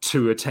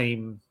to a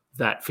team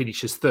that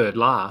finishes third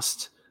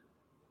last,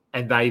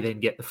 and they then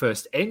get the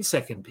first and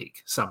second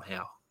pick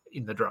somehow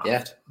in the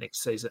draft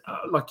next season.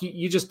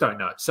 You just don't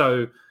know.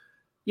 So,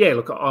 yeah,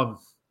 look, I'm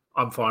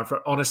fine for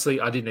it.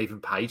 Honestly, I didn't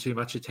even pay too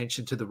much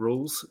attention to the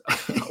rules.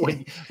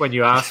 when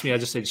you asked me, I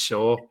just said,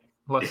 sure.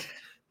 Like,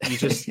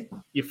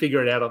 you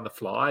figure it out on the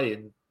fly,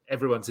 and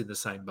everyone's in the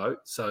same boat.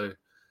 So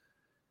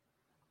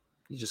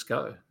you just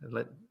go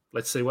and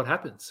let's see what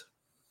happens.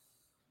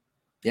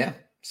 Yeah.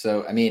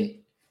 So, I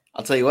mean,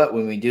 I'll tell you what,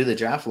 when we do the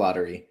draft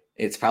lottery,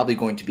 it's probably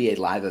going to be a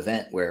live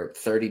event where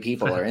 30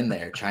 people are in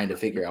there trying to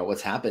figure out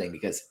what's happening,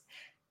 because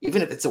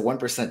even if it's a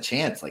 1%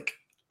 chance, like,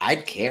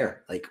 I'd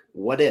care. Like,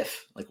 what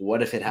if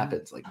it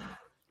happens? Like,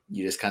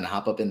 you just kind of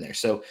hop up in there.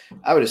 So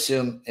I would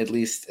assume at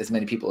least as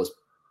many people as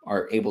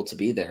are able to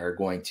be there are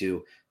going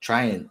to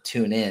try and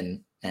tune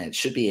in, and it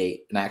should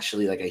be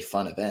actually like a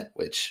fun event,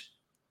 which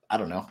I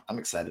don't know. I'm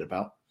excited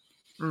about.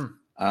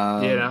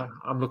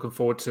 I'm looking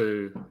forward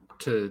to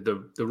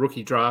the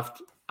rookie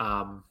draft.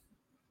 I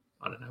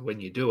don't know when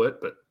you do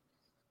it, but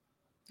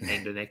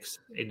end of next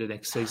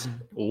season,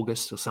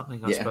 August or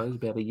something, I suppose,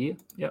 about a year.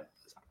 Yep.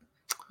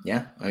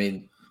 Yeah. I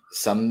mean,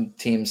 some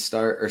teams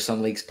start, or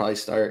some leagues probably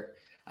start.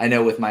 I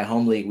know with my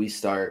home league, we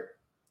start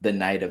the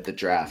night of the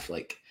draft.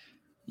 Like,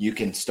 you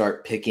can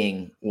start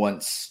picking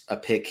once a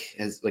pick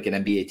has, like, an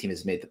NBA team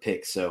has made the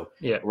pick. So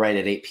right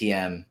at 8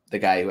 p.m., the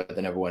guy who had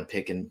the number 1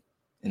 pick in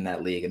in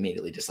that league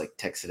immediately just like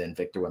texted in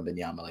Victor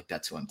Wembanyama, like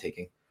that's who I'm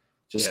taking.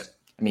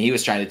 I mean, he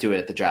was trying to do it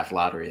at the draft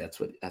lottery.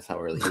 That's how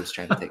early he was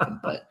trying to take him.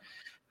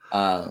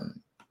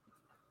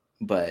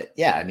 But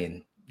yeah, I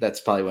mean,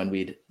 that's probably when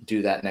we'd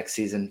do that next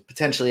season,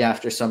 potentially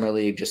after summer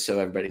league, just so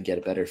everybody can get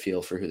a better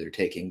feel for who they're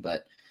taking.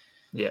 But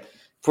yeah,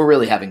 if we're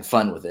really having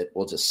fun with it,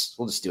 we'll just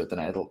do it the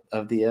night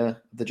of the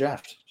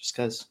draft, just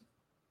because.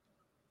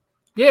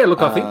 Yeah,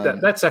 look, I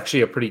think that's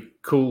actually a pretty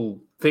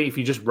cool thing. If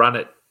you just run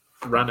it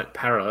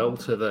parallel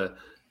to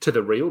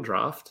the real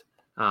draft,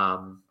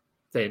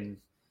 then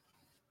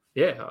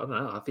yeah, I don't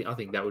know. I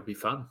think that would be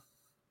fun.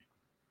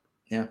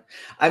 Yeah.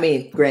 I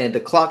mean, granted,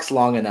 the clock's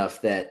long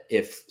enough that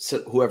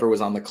whoever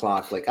was on the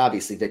clock, like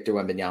obviously Victor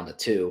Wembanyama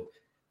 2,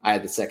 I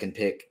had the second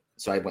pick,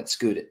 so I went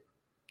Scoot it.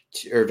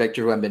 Or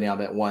Victor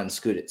Wembanyama at 1,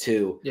 Scoot at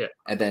 2. Yeah.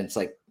 And then it's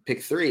like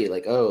pick 3,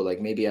 like, oh,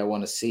 like maybe I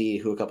want to see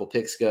who a couple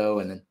picks go.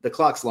 And then the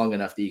clock's long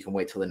enough that you can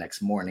wait till the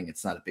next morning.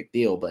 It's not a big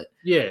deal, but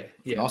you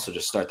can also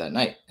just start that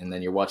night. And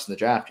then you're watching the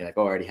draft. You're like,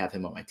 oh, I already have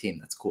him on my team.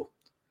 That's cool.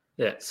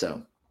 Yeah.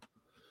 So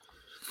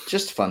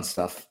just fun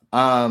stuff.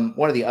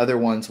 One of the other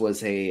ones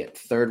was a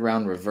third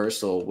round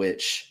reversal,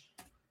 which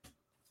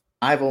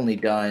I've only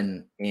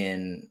done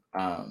in,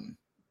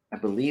 I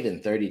believe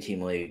in 30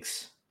 team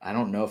leagues. I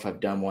don't know if I've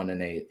done one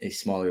in a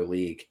smaller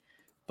league,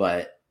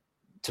 but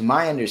to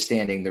my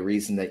understanding, the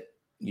reason that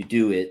you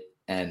do it,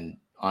 and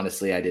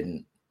honestly, I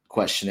didn't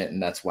question it,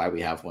 and that's why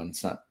we have one.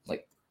 It's not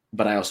like,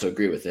 but I also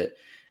agree with it,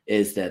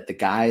 is that the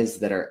guys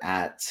that are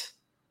at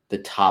the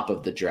top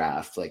of the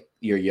draft, like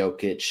your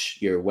Jokic,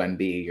 your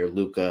Wemby, your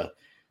Luka,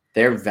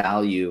 their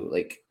value,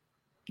 like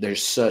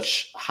there's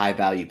such high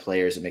value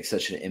players that make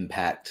such an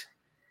impact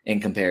in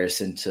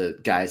comparison to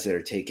guys that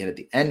are taken at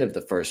the end of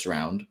the first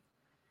round,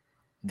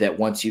 that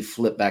once you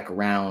flip back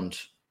around,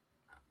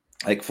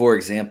 like for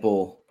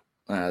example,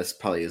 this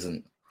probably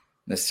isn't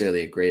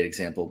necessarily a great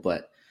example,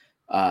 but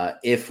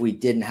if we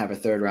didn't have a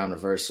third round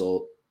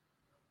reversal,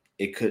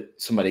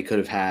 somebody could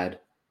have had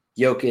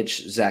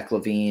Jokic, Zach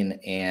LaVine,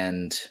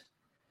 and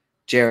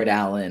Jared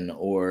Allen,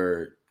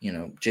 or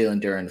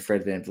Jalen Duren,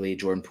 Fred VanVleet,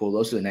 Jordan Poole.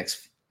 Those are the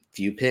next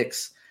few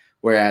picks.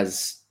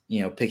 Whereas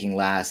picking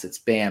last, it's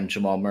Bam,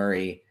 Jamal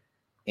Murray,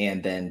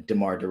 and then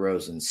DeMar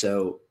DeRozan.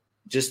 So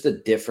just the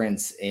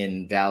difference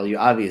in value.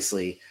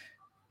 Obviously,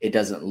 it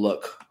doesn't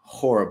look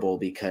horrible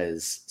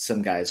because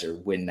some guys are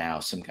win now,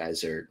 some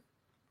guys are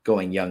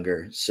going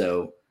younger.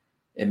 So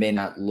it may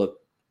not look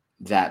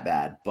that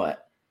bad,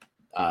 but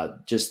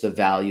just the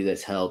value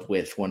that's held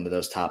with one of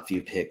those top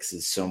few picks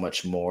is so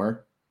much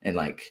more. And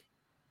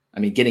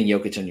getting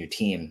Jokic on your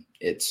team,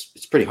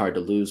 it's pretty hard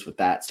to lose with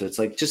that. So it's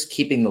like just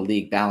keeping the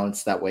league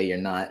balanced. That way you're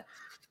not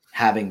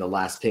having the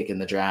last pick in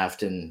the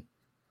draft and,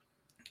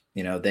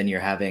 then you're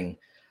having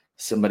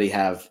somebody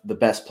have the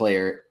best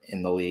player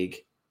in the league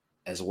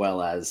as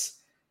well as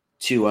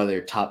 2 other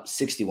top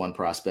 61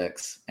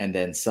 prospects, and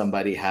then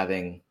somebody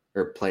having,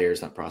 or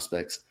players, not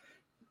prospects,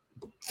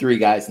 3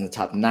 guys in the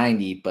top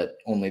 90, but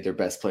only their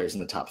best players in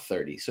the top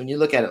 30. So when you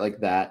look at it like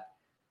that,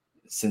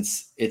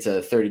 since it's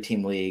a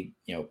 30-team league,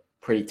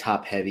 pretty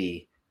top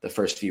heavy, the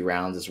first few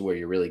rounds is where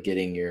you're really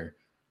getting your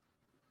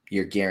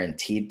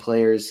guaranteed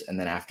players. And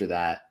then after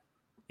that,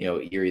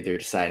 you're either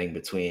deciding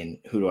between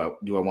do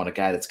I want a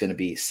guy that's going to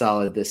be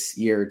solid this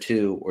year or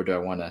 2, or do I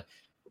want to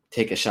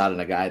take a shot on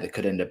a guy that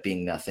could end up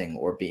being nothing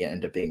or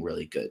end up being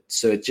really good.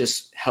 So it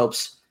just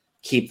helps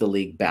keep the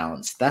league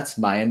balanced. That's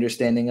my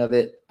understanding of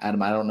it.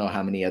 Adam, I don't know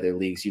how many other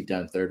leagues you've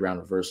done third round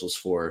reversals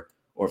for,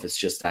 or if it's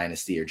just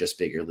Dynasty or just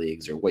bigger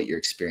leagues, or what your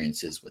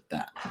experience is with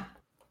that.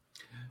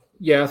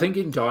 Yeah, I think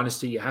in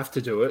Dynasty you have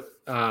to do it.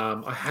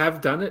 I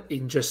have done it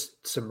in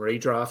just some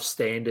redraft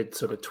standard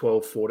sort of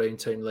 12, 14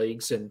 team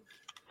leagues. And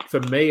for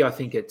me, I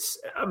think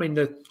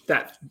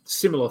that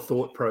similar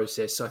thought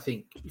process. I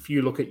think if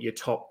you look at your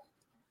top,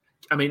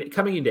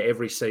 coming into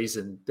every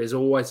season, there's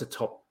always a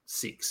top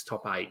 6,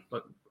 top 8.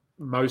 Like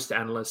most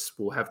analysts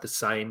will have the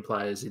same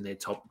players in their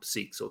top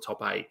 6 or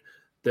top 8.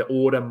 The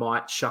order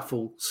might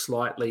shuffle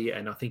slightly,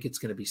 and I think it's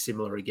going to be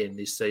similar again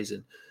this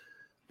season.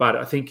 But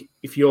I think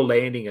if you're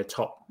landing a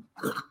top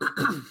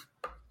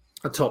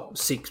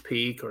 6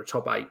 pick or a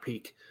top 8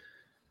 pick,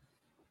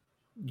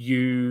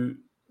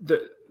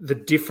 the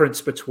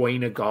difference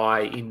between a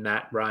guy in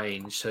that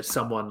range, so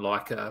someone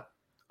like a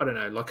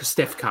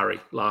Steph Curry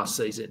last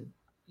season,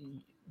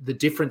 the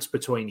difference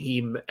between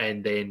him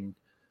and then,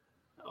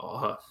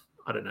 I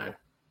don't know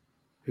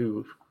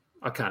who,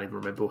 I can't even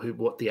remember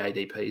what the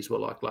ADPs were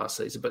like last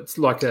season, but it's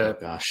like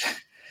I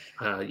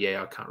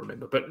can't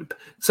remember, but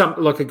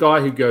like a guy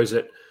who goes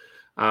at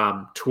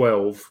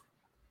 12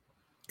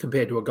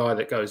 compared to a guy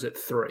that goes at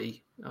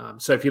 3.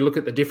 So if you look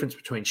at the difference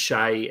between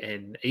Shea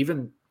and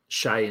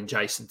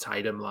Jason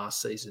Tatum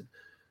last season,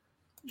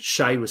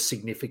 Shea was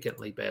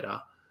significantly better.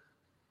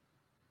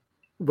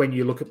 When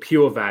you look at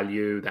pure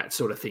value, that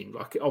sort of thing,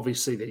 like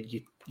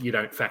obviously you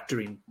don't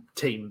factor in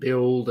team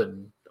build,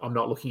 and I'm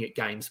not looking at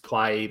games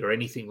played or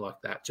anything like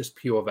that, just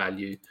pure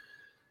value.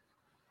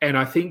 And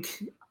I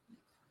think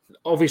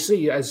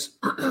obviously as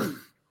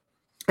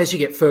you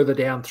get further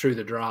down through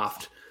the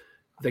draft,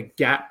 the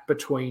gap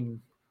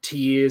between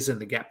tiers and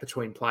the gap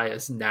between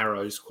players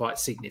narrows quite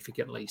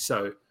significantly.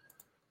 So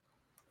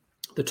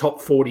the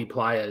top 40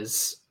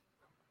 players,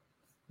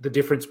 the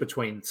difference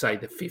between, say,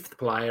 the 5th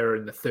player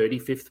and the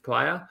 35th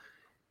player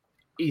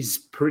is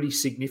pretty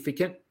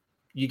significant.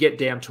 You get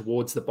down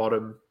towards the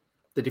bottom,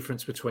 the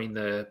difference between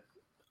the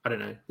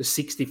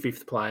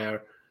 65th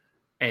player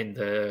and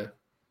the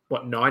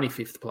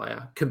 95th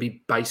player can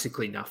be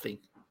basically nothing.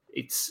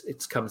 It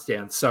comes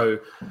down. So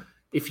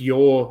if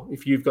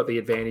you've got the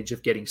advantage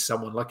of getting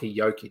someone like a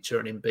Jokic or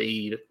an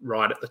Embiid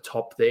right at the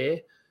top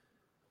there,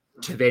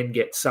 to then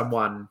get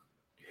someone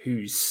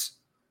who's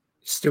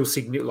still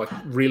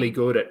really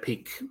good at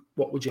pick,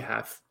 what would you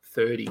have,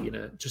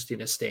 30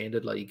 in a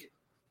standard league,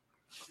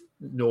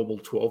 normal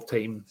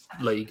 12-team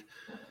league,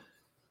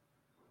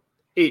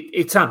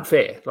 it's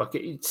unfair.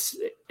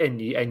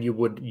 And you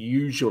would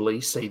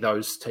usually see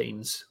those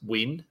teams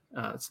win.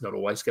 It's not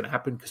always going to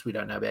happen because we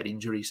don't know about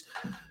injuries.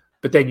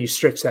 But then you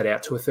stretch that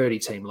out to a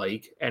 30-team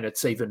league, and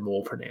it's even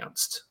more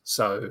pronounced.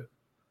 So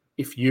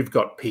if you've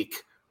got pick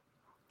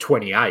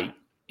 28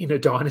 in a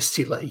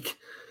dynasty league,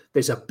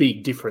 there's a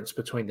big difference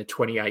between the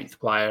 28th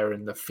player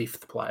and the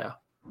 5th player.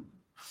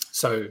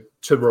 So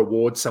to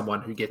reward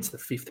someone who gets the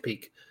 5th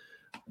pick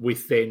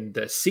with then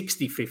the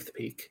 65th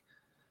pick,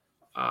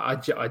 I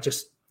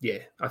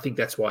think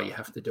that's why you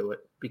have to do it,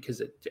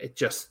 because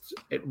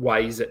it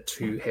weighs it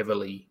too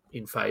heavily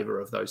in favor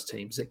of those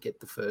teams that get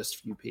the first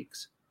few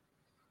picks.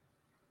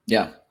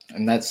 Yeah,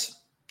 and I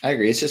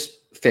agree. It's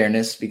just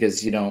fairness,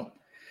 because the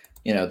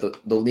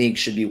league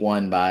should be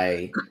won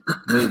by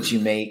moves you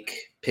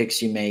make,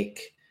 picks you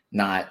make,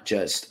 not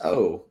just,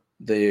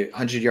 the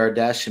 100-yard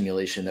dash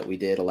simulation that we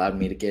did allowed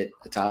me to get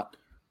a top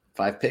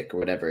 5 pick or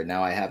whatever.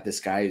 Now I have this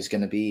guy who's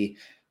going to be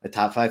a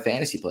top 5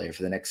 fantasy player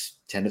for the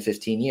next 10 to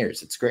 15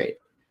 years. It's great.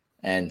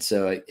 And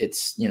so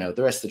it's, the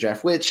rest of the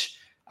draft, which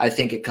I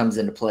think it comes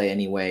into play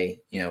anyway.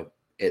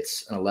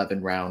 It's an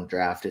 11-round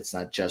draft. It's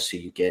not just who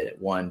you get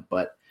at 1,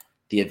 but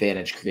the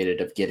advantage created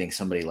of getting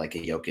somebody like a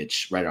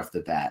Jokic right off the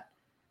bat,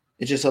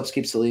 it just helps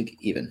keeps the league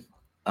even.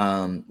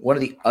 One of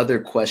the other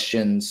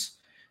questions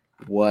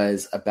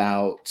was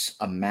about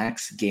a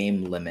max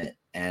game limit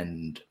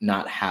and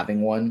not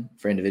having one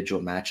for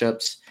individual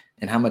matchups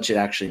and how much it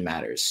actually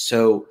matters.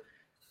 So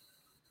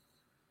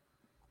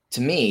to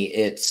me,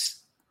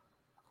 it's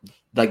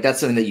like, that's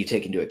something that you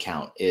take into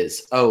account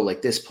is,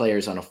 this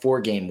player's on a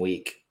 4-game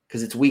week,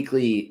 because it's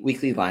weekly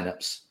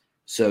lineups.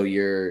 So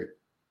you're,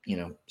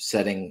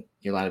 setting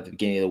your lineup at the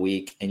beginning of the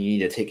week, and you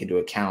need to take into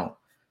account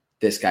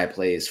this guy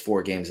plays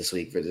 4 games this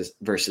week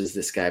versus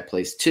this guy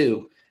plays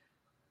 2.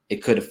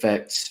 It could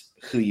affect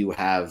who you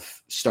have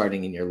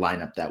starting in your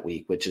lineup that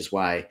week, which is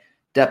why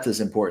depth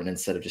is important.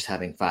 Instead of just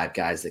having 5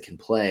 guys that can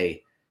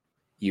play,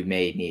 you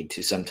may need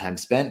to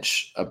sometimes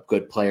bench a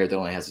good player that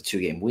only has a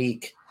 2-game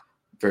week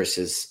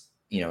versus,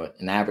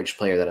 an average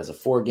player that has a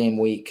 4-game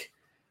week.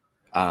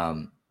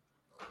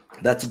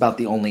 That's about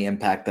the only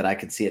impact that I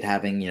could see it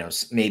having.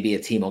 Maybe a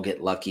team will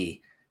get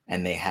lucky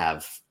and they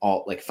have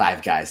all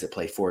 5 guys that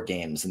play 4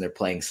 games, and they're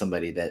playing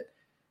somebody that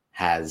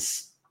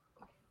has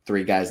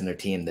 3 guys in their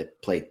team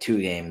that play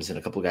 2 games and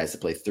a couple of guys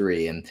that play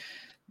 3, and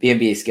the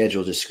NBA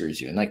schedule just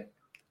screws you. And I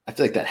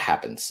feel like that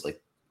happens.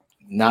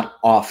 Not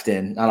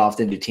often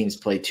do teams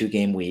play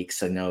 2-game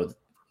weeks. I know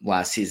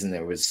last season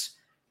there was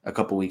a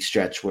couple week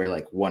stretch where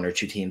 1 or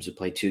 2 teams would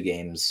play 2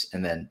 games,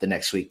 and then the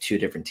next week 2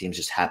 different teams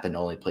just happen to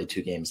only play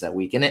 2 games that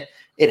week. And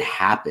it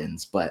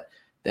happens, but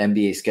the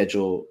NBA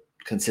schedule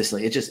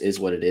consistently, it just is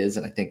what it is.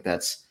 And I think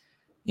that's,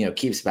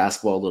 keeps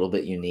basketball a little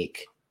bit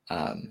unique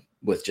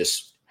with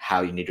just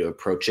how you need to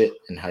approach it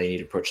and how you need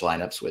to approach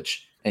lineups,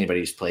 which anybody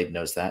who's played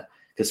knows that.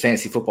 Because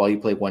fantasy football, you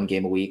play 1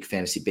 game a week.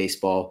 Fantasy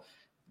baseball,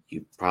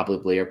 you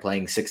probably are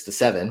playing 6 to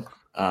 7.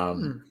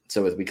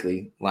 So with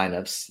weekly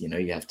lineups,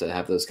 you have to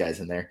have those guys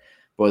in there.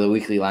 But with a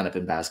weekly lineup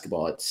in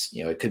basketball, it's,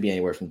 it could be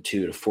anywhere from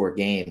 2 to 4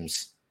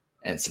 games,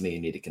 and something you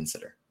need to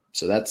consider.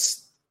 So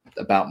that's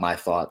about my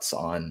thoughts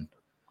on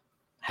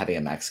having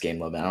a max game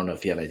limit. I don't know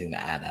if you have anything to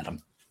add, Adam.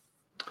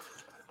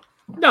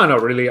 No,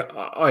 not really.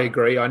 I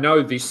agree. I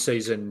know this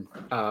season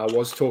I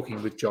was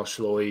talking with Josh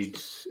Lloyd.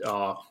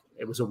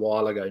 It was a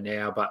while ago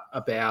now, but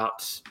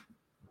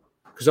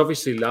because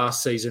obviously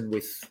last season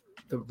with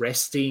the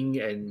resting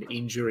and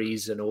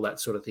injuries and all that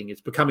sort of thing,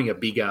 it's becoming a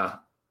bigger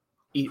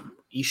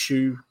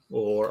issue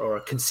or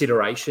a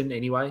consideration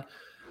anyway.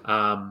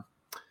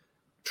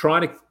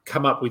 Trying to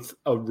come up with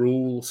a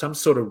rule, some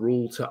sort of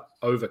rule to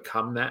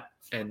overcome that.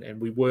 And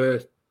we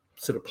were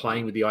sort of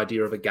playing with the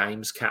idea of a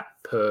games cap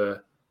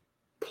per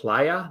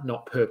player,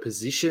 not per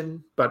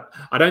position. But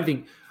I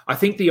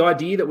think the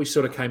idea that we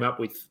sort of came up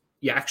with,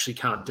 you actually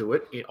can't do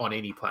it on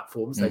any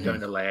platforms. They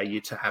don't allow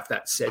you to have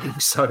that setting.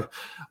 So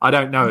I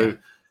don't know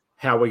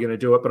how we're going to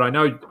do it, but I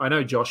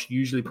know Josh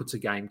usually puts a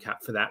game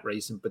cap for that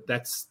reason, but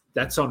that's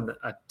on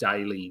a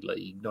daily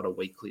league, not a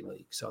weekly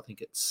league. So I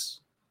think it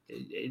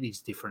is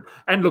different.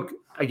 And look,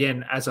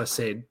 again, as I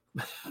said,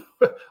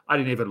 I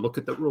didn't even look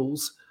at the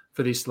rules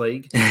for this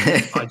league.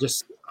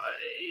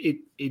 It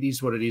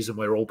is what it is, and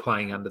we're all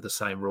playing under the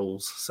same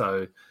rules.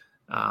 So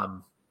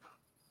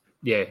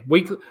Yeah,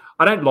 weekly.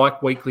 I don't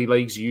like weekly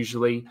leagues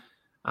usually,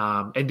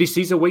 and this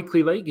is a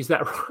weekly league. Is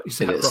that right? Is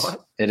that right?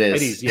 It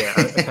is. It is. Yeah.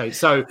 Okay.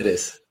 So it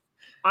is.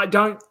 I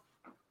don't,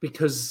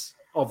 because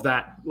of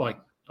that. Like,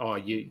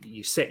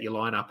 you set your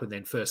lineup and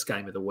then first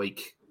game of the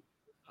week.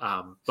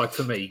 Like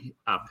for me,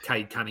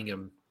 Cade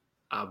Cunningham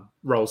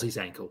rolls his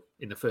ankle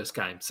in the first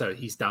game, so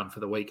he's done for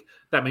the week.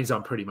 That means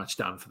I'm pretty much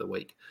done for the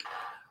week.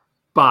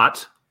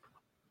 But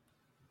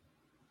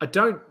I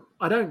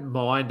don't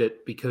mind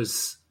it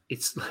because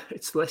it's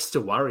less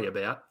to worry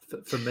about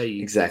for me.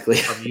 Exactly.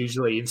 I'm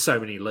usually in so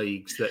many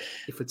leagues that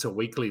if it's a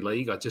weekly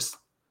league, I just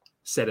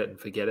set it and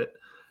forget it.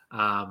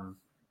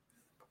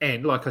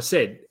 And like I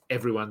said,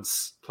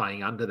 everyone's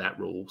playing under that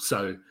rule.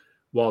 So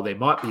while there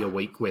might be a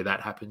week where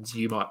that happens,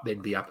 you might then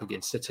be up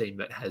against a team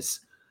that has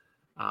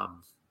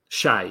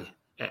Shea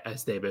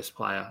as their best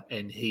player,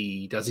 and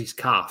he does his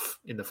calf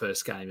in the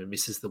first game and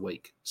misses the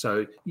week.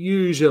 So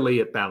usually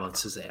it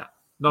balances out.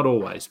 Not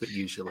always, but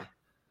usually.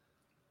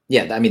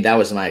 Yeah, I mean, that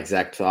was my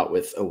exact thought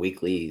with a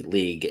weekly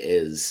league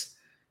is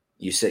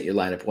you set your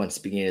lineup once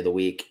at the beginning of the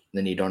week,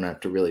 then you don't have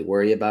to really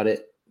worry about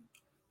it.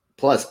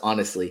 Plus,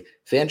 honestly,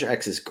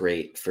 Fantrax is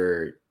great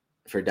for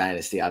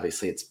Dynasty.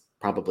 Obviously, it's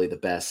probably the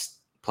best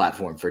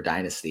platform for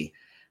Dynasty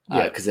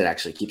because it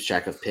actually keeps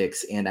track of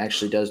picks and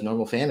actually does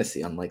normal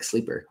fantasy, unlike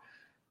Sleeper.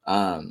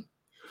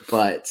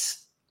 But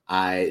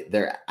I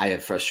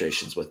have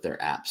frustrations with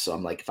their app. So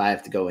I'm like, if I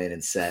have to go in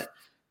and set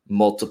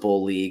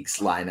multiple leagues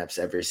lineups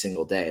every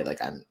single day, like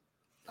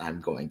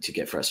I'm going to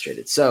get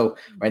frustrated. So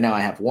right now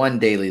I have 1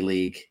 daily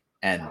league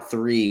and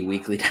 3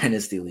 weekly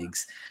Dynasty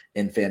leagues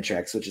in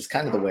Fantrax, which is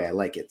kind of the way I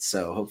like it.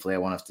 So hopefully I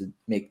won't have to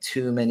make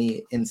too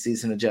many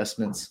in-season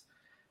adjustments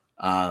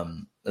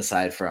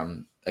aside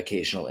from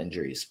occasional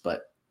injuries.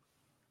 But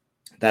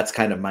that's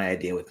kind of my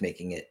idea with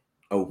making it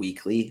a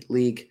weekly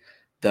league.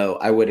 Though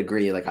I would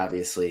agree, like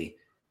obviously,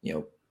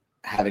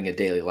 having a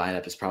daily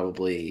lineup is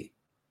probably,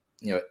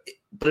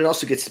 but it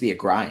also gets to be a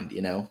grind,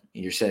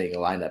 you're setting a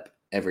lineup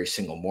every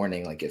single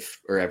morning,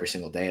 or every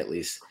single day, at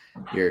least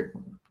you're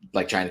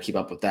like trying to keep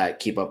up with that,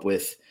 keep up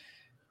with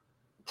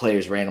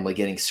players randomly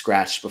getting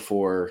scratched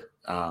before,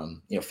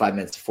 5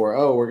 minutes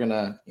before, we're going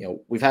to,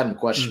 we've had him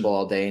questionable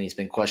all day and he's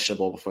been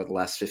questionable before the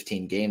last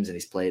 15 games and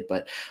he's played,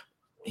 but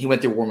he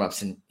went through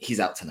warmups and he's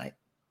out tonight.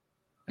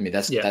 I mean,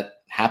 that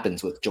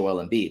happens with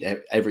Joel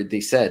Embiid.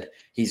 They said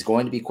he's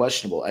going to be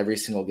questionable every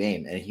single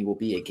game and he will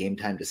be a game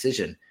time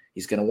decision.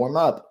 He's going to warm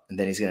up and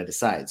then he's going to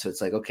decide. So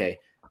it's like, okay,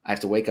 I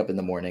have to wake up in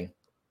the morning,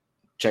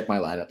 check my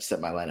lineup,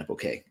 set my lineup.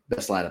 Okay,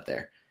 best lineup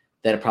there.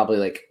 Then at probably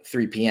like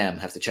 3 p.m.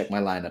 have to check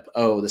my lineup.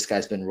 Oh, this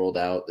guy's been ruled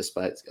out.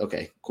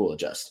 Okay, cool,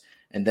 adjust.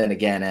 And then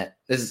again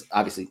this is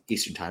obviously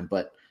Eastern time,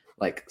 but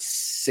like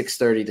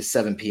 6:30 to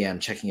 7 p.m.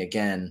 checking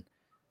again,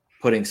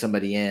 putting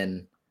somebody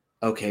in.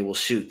 Okay, well,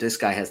 shoot, this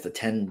guy has the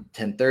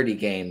 10:30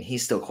 game.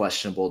 He's still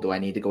questionable. Do I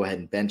need to go ahead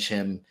and bench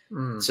him?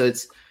 So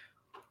it's,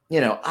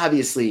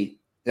 obviously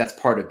that's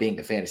part of being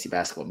a fantasy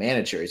basketball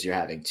manager is you're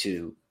having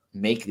to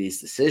make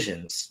these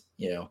decisions,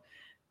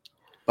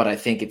 But I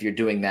think if you're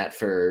doing that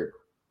for,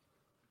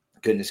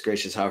 goodness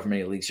gracious, however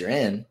many leagues you're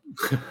in,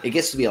 it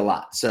gets to be a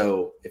lot.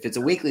 So if it's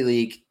a weekly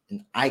league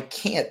and I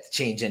can't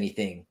change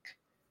anything,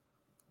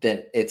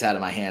 then it's out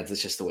of my hands.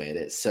 It's just the way it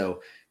is.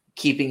 So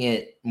keeping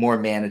it more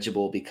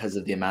manageable because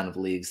of the amount of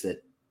leagues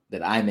that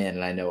I'm in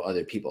and I know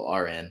other people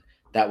are in,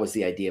 that was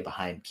the idea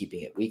behind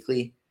keeping it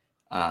weekly.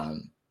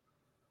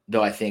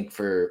 Though I think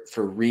for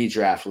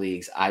redraft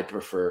leagues, I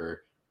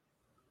prefer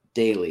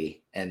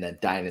daily, and then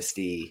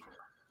Dynasty,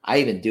 I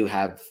even do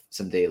have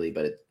some daily,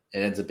 but it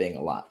ends up being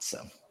a lot.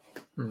 So,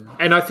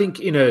 and I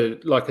think in a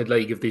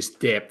league of this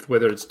depth,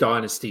 whether it's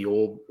Dynasty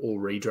or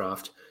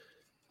redraft,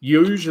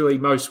 usually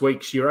most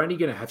weeks you're only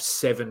going to have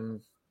 7,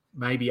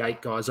 maybe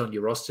 8 guys on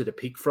your roster to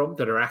pick from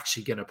that are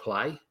actually going to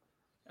play,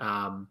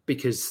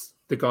 because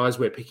the guys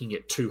we're picking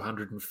at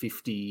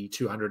 250,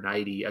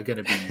 280 are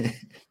going to be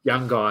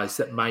young guys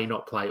that may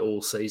not play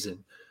all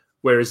season.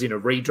 Whereas in a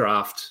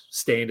redraft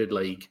standard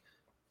league,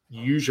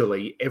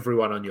 usually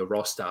everyone on your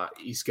roster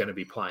is going to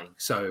be playing.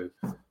 So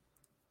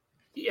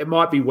it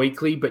might be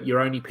weekly, but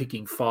you're only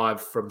picking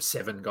 5 from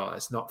 7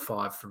 guys, not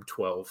 5 from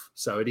 12.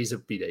 So it is a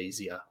bit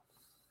easier.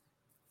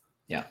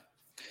 Yeah.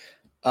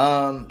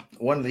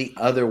 One of the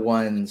other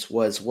ones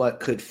was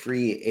what could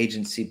free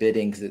agency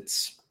bidding, because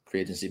it's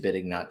free agency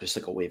bidding, not just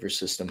like a waiver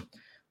system.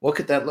 What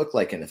could that look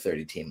like in a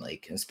 30-team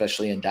league,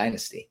 especially in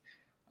Dynasty?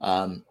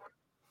 Adam,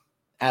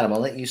 I'll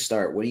let you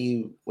start. What do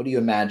you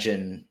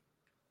imagine?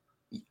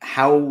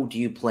 How do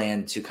you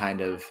plan to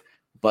kind of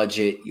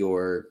budget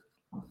your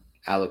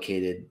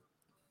allocated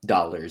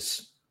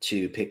dollars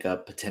to pick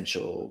up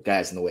potential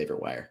guys in the waiver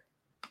wire?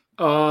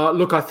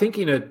 Look, I think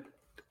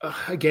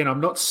again,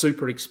 I'm not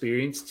super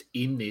experienced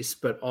in this,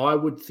 but I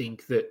would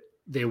think that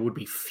there would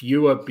be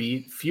fewer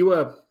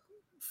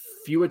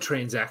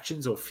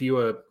transactions or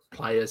fewer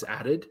players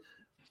added,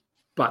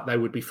 but they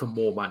would be for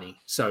more money.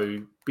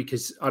 So,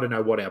 because I don't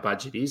know what our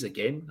budget is.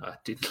 Again, I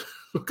didn't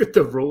look at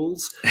the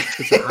rules.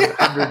 It's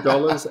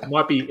 $100. It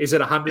might be. Is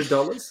it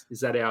 $100? Is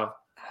that our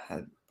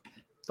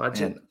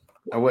budget? Man,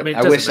 I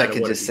wish I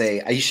could just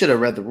say you should have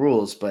read the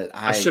rules, but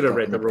I should have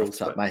read the rules off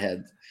the top of my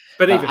head.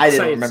 But even I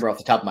didn't remember off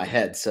the top of my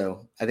head,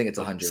 so I think it's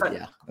 100.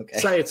 Yeah, okay.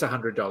 Say it's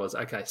 $100.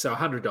 Okay, so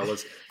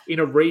 $100 in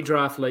a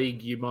redraft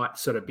league, you might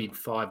sort of bid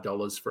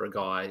 $5 for a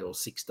guy or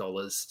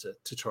 $6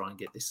 to try and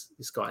get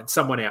this guy, and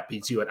someone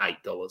outbids you at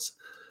 $8.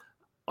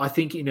 I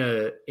think in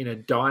a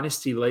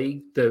dynasty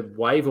league, the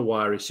waiver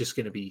wire is just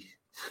going to be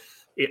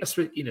in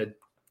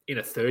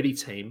a 30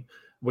 team.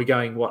 We're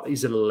going, what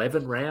is it,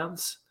 11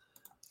 rounds?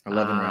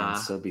 11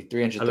 rounds, so it'd be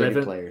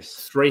 330 players.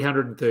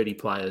 330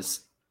 players.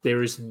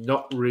 There is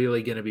not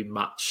really going to be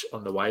much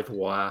on the waiver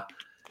wire.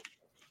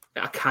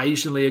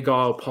 Occasionally a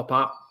guy will pop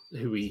up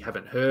who we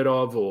haven't heard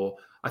of, or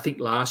I think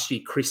last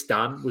year Chris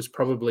Dunn was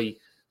probably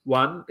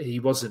one. He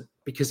wasn't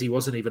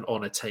even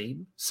on a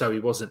team, so he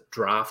wasn't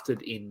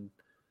drafted in,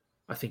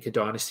 I think, a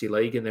dynasty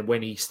league. And then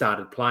when he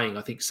started playing,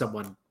 I think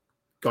someone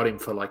got him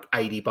for like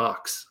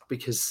 $80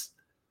 because,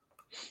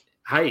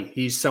 hey,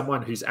 he's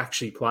someone who's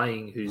actually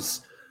playing,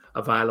 who's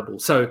available.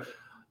 So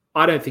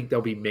I don't think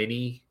there'll be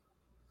many.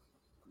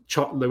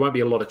 There won't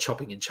be a lot of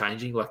chopping and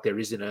changing like there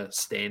is in a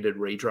standard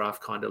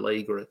redraft kind of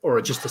league or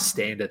just a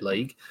standard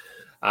league.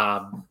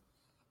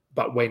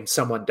 But when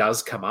someone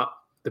does come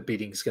up, the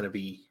bidding's going to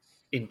be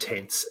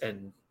intense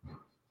and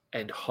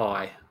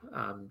high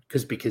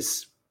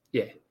because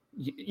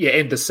you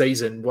end the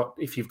season. What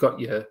if you've got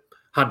your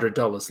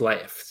 $100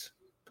 left?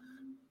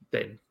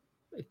 Then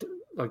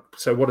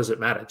so what does it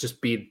matter?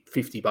 Just bid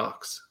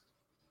 $50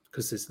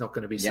 because there's not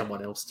going to be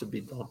someone else to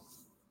bid on.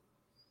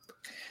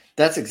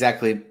 That's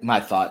exactly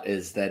my thought,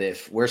 is that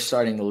if we're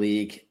starting the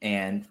league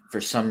and for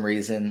some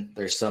reason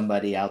there's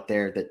somebody out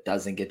there that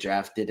doesn't get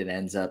drafted and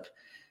ends up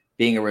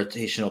being a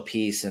rotational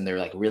piece and they're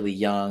like really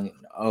young,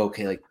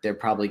 okay, like they're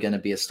probably going to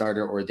be a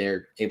starter or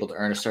they're able to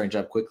earn a starting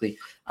job quickly,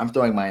 I'm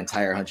throwing my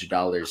entire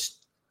 $100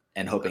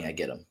 and hoping I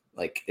get them.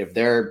 Like if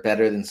they're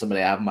better than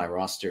somebody I have on my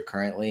roster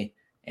currently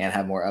and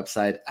have more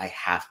upside, I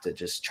have to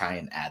just try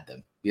and add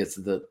them because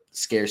of the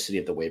scarcity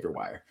of the waiver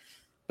wire.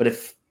 But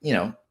if,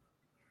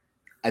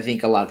 I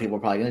think a lot of people are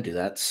probably going to do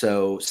that.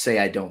 So say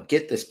I don't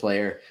get this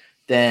player,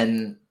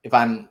 then if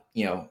I'm,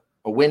 a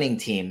winning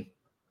team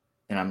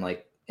and I'm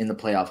like in the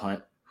playoff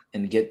hunt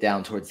and get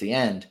down towards the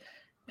end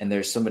and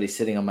there's somebody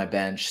sitting on my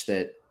bench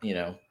that,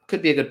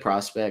 could be a good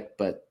prospect,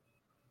 but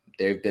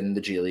they've been in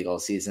the G League all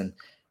season.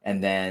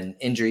 And then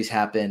injuries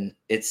happen.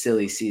 It's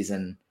silly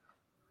season.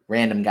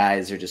 Random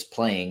guys are just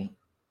playing.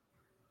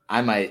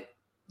 I might,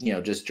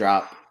 just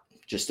drop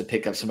just to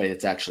pick up somebody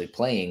that's actually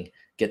playing,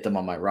 get them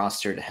on my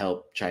roster to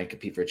help try and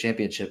compete for a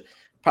championship,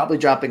 probably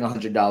dropping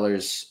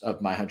 $100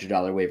 of my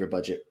 $100 waiver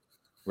budget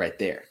right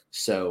there.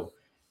 So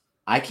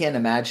I can't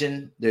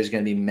imagine there's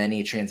going to be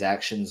many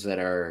transactions that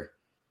are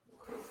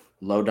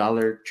low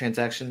dollar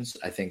transactions.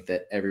 I think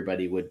that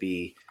everybody would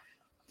be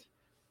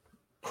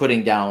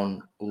putting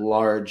down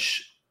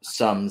large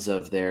sums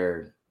of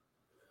their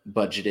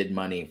budgeted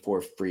money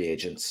for free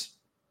agents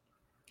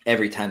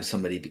every time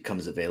somebody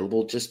becomes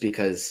available, just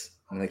because,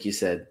 like you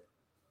said,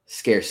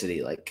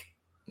 scarcity. Like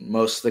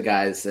most of the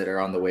guys that are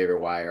on the waiver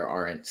wire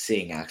aren't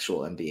seeing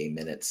actual NBA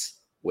minutes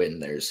when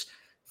there's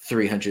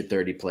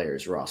 330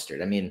 players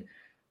rostered. I mean,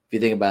 if you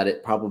think about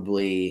it,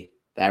 probably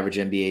the average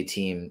NBA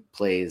team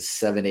plays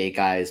 7 to 8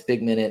 guys,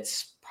 big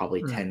minutes,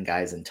 probably 10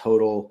 guys in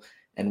total,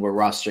 and we're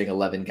rostering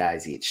 11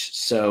 guys each.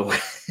 So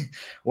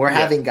we're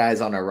having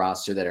guys on our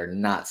roster that are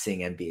not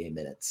seeing NBA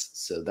minutes.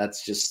 So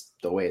that's just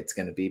the way it's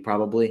going to be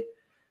probably.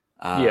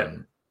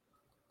 Like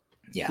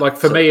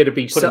for me, it'd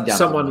be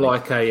someone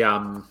like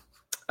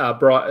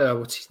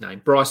what's his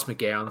name? Bryce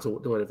McGowan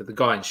or whatever, the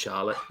guy in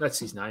Charlotte. That's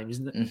his name,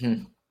 isn't it?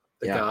 Mm-hmm.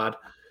 The guard.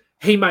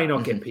 He may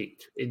not get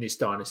picked in this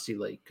dynasty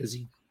league because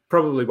he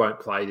probably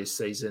won't play this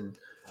season.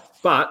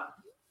 But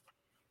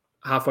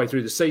halfway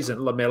through the season,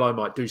 LaMelo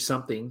might do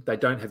something. They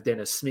don't have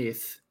Dennis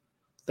Smith.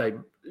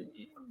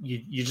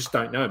 You just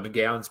don't know.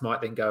 McGowan's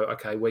might then go,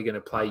 okay, we're going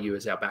to play you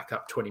as our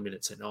backup 20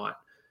 minutes a night.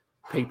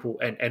 People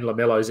and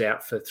LaMelo's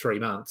out for 3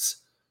 months.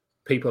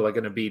 People are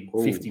going to bid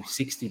 $50,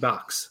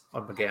 $60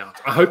 on McGowan.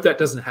 I hope that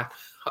doesn't happen.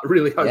 I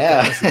really hope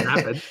that doesn't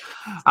happen.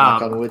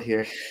 Knock on wood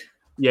here.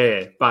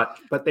 Yeah, but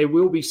there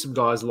will be some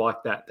guys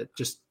like that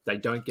just they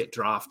don't get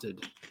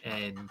drafted,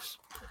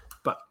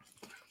 but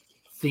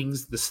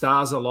the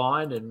stars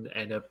align and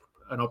an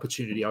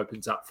opportunity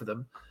opens up for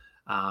them,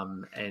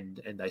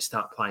 and they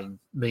start playing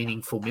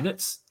meaningful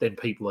minutes. Then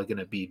people are going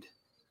to bid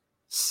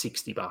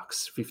 $60,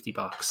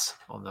 $50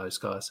 on those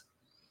guys.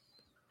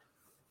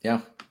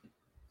 Yeah,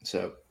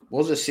 so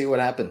we'll just see what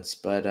happens.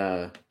 But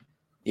I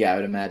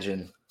would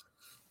imagine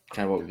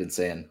kind of what we've been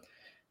saying.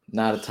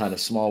 Not a ton of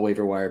small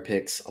waiver wire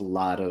picks, a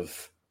lot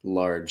of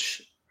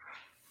large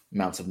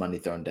amounts of money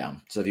thrown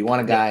down. So if you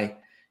want a guy,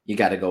 you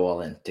got to go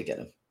all in to get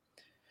him.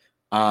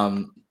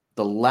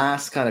 The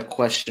last kind of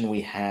question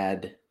we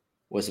had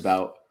was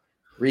about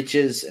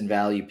reaches and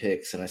value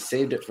picks, and I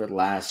saved it for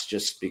last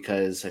just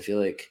because I feel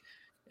like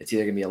it's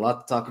either going to be a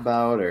lot to talk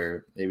about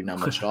or maybe not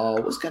much at all.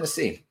 We'll just kind of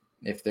see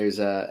if there's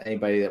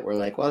anybody that we're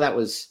like, well, that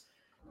was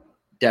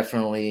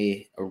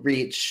definitely a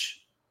reach.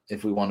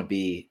 if we want to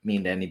be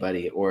mean to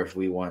anybody, or if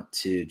we want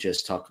to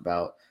just talk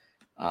about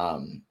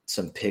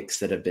some picks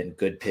that have been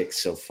good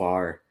picks so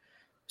far.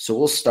 So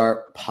we'll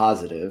start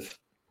positive.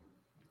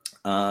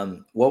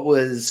 What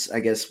was, I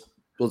guess,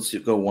 we'll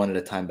just go one at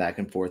a time back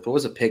and forth. What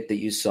was a pick that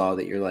you saw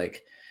that you're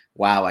like,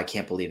 wow, I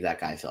can't believe that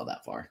guy fell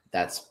that far?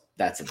 That's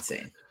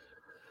insane.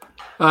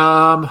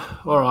 All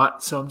right.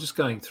 So I'm just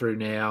going through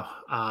now.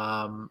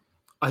 I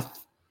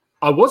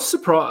was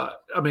surprised.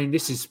 I mean,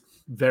 this is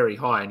very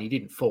high and he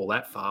didn't fall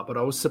that far, but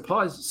I was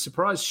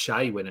surprised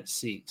Shea went at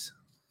 6.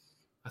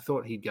 I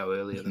thought he'd go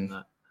earlier than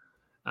that.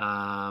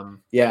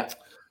 Yeah.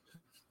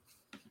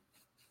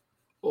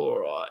 All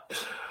right.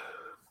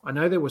 I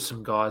know there were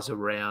some guys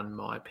around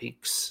my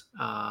picks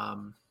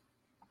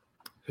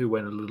who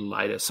went a little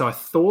later. So I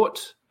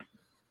thought,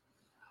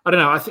 I don't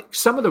know, I think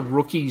some of the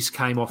rookies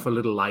came off a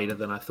little later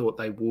than I thought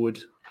they would.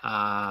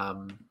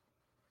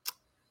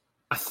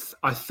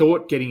 I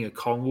thought getting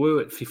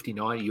Okongwu at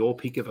 59, your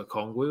pick of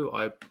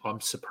Okongwu,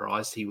 I'm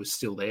surprised he was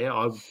still there.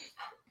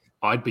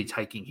 I'd be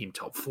taking him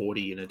top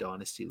 40 in a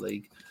dynasty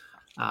league.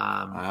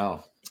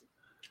 Wow.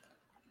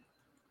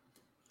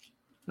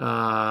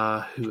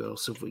 Who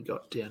else have we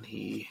got down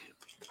here?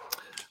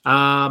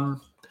 I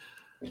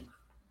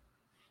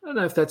don't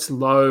know if that's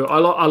low.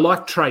 I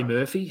like Trey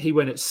Murphy. He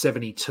went at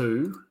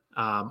 72.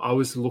 I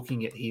was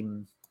looking at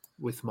him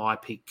with my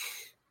pick.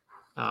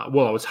 I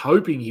was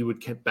hoping he would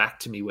get back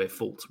to me where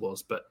Fultz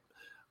was, but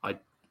I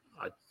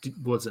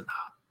wasn't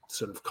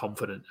sort of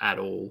confident at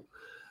all.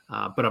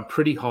 But I'm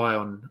pretty high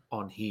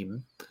on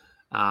him.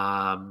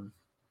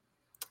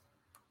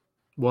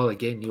 Well,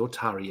 again, your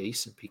Tari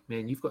Eason pick,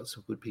 man, you've got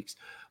some good picks.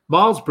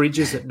 Miles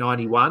Bridges at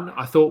 91,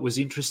 I thought was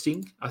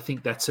interesting. I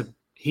think that's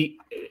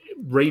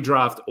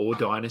redraft or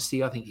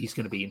dynasty. I think he's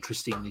going to be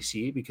interesting this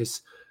year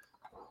because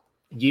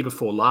year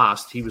before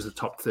last, he was a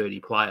top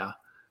 30 player.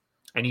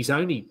 And he's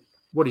only,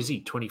 what is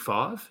he,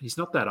 25? He's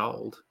not that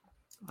old.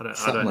 I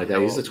don't like know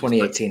that. He's the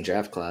 2018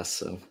 draft class.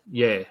 So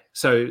yeah.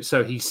 So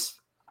he's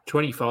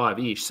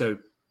 25-ish. So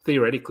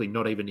theoretically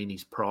not even in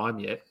his prime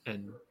yet.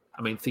 And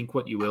I mean, think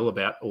what you will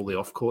about all the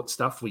off-court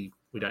stuff. We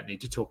don't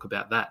need to talk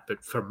about that.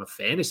 But from a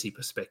fantasy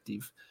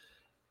perspective,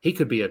 he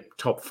could be a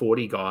top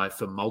 40 guy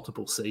for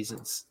multiple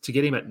seasons. To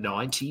get him at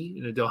 90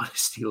 in a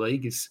dynasty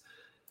league is,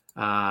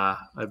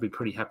 I'd be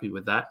pretty happy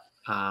with that.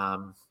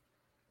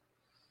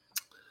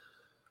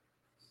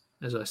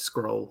 As I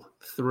scroll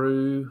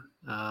through,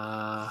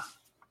 I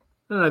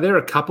don't know. There are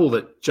a couple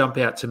that jump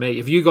out to me.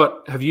 Have you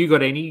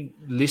got any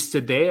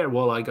listed there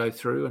while I go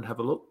through and have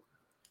a look?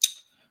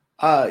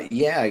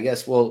 Yeah, I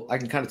guess. Well, I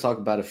can kind of talk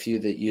about a few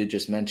that you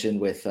just mentioned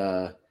with,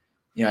 I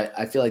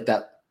feel like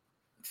that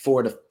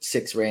 4 to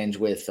 6 range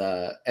with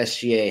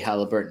SGA,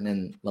 Halliburton,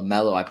 and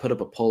LaMelo. I put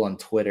up a poll on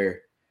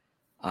Twitter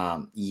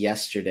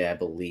yesterday, I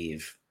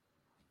believe,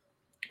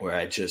 where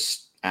I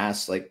just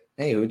asked, like,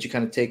 hey, who would you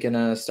kind of take in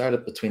a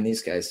startup between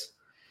these guys?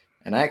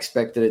 And I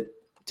expected it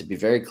to be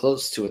very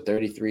close to a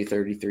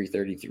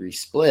 33-33-33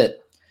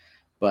 split.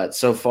 But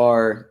so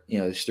far,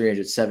 there's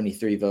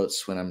 373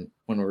 votes when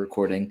we're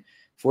recording.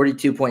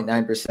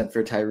 42.9%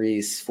 for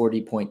Tyrese,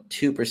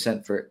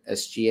 40.2% for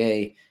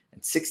SGA,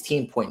 and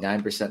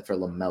 16.9% for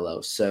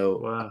LaMelo. So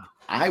wow.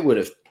 I would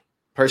have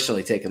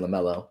personally taken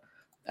LaMelo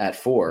at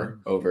 4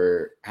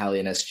 over Hallie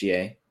and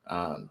SGA,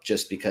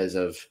 just because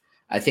of,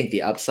 I think,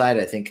 the upside.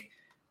 I think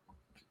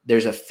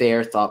there's a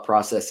fair thought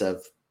process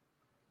of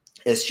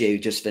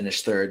SGA just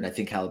finished 3rd, and I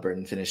think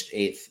Halliburton finished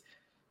 8th.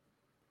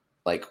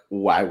 Like,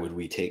 why would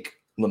we take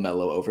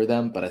LaMelo over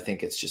them? But I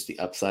think it's just the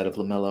upside of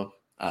LaMelo.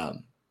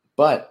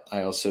 But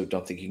I also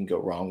don't think you can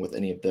go wrong with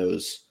any of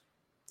those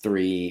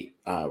 3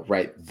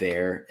 right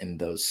there in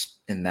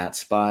that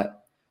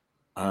spot.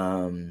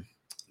 There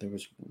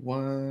was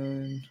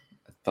one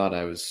I thought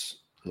I was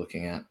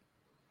looking at.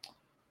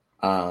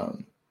 But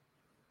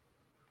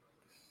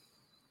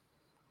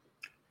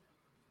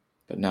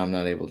now I'm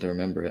not able to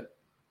remember it.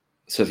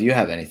 So if you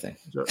have anything.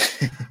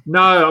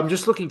 No, I'm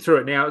just looking through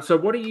it now. So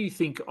what do you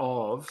think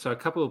of? So a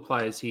couple of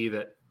players here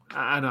that,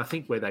 and I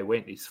think where they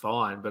went is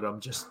fine, but I'm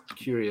just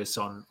curious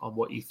on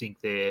what you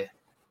think they're,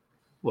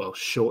 well,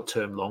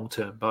 short-term,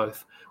 long-term,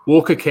 both.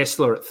 Walker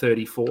Kessler at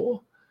 34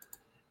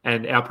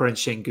 and Alperen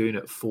Şengün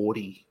at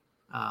 40.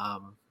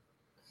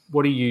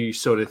 What are you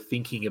sort of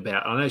thinking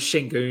about? I know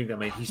Şengün, I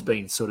mean, he's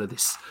been sort of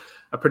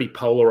a pretty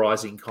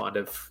polarizing kind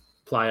of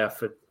player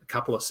for a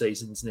couple of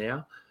seasons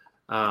now.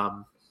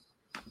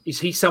 Is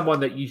he someone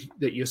that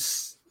you're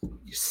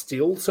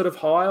still sort of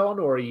high on,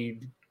 or are you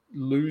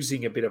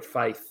losing a bit of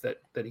faith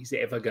that he's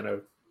ever going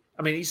to?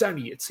 I mean,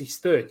 it's his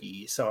 3rd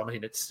year, so I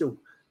mean, it's still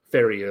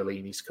very early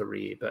in his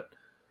career. But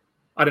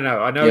I don't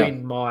know. I know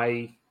in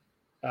my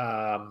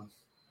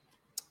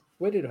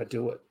where did I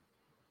do it?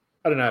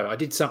 I don't know. I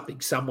did something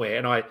somewhere,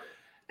 and I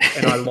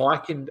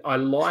likened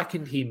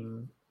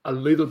him a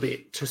little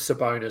bit to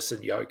Sabonis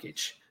and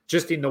Jokic.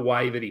 Just in the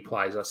way that he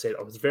plays. I said,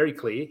 I was very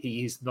clear,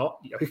 he is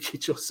not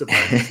Jokic or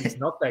Sabonis. He's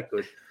not that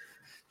good.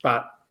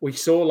 But we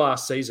saw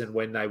last season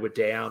when they were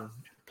down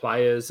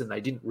players and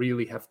they didn't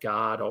really have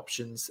guard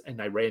options and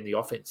they ran the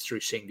offense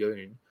through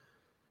Şengün,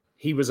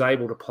 he was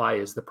able to play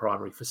as the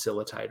primary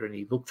facilitator, and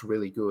he looked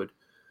really good.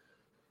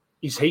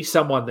 Is he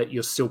someone that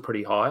you're still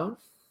pretty high on?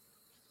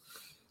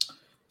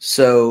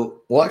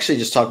 So we'll actually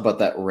just talk about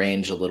that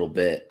range a little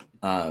bit,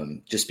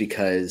 just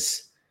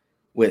because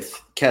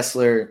with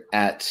Kessler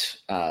at,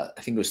 I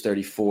think it was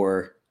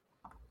 34,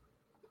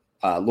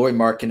 Lauri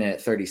Markkanen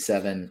at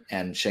 37,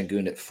 and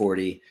Sengun at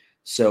 40.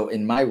 So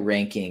in my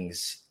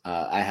rankings,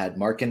 I had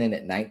Markkanen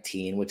at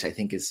 19, which I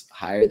think is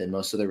higher than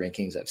most of the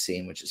rankings I've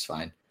seen, which is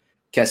fine.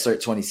 Kessler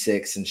at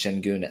 26 and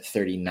Sengun at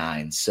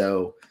 39.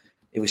 So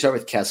if we start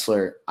with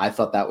Kessler, I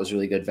thought that was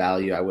really good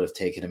value. I would have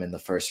taken him in the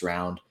first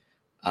round.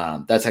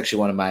 That's actually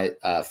one of my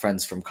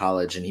friends from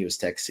college, and he was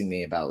texting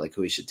me about like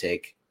who he should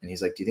take. And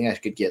he's like, do you think I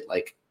could get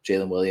like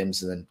Jalen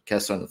Williams and then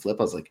Kessler on the flip?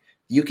 I was like,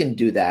 you can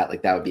do that.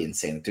 Like that would be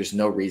insane. Like, there's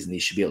no reason you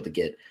should be able to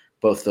get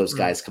both those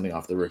guys coming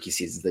off the rookie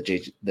seasons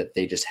that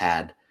they just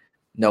had.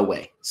 No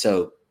way.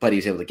 So, but he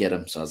was able to get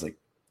them. So I was like,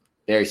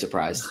 very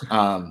surprised.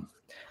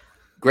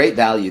 Great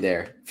value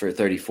there for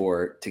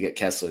 34 to get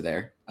Kessler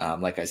there.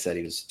 Like I said,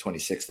 he was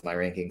 26th in my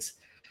rankings.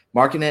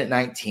 Markkanen at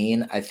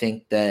 19, I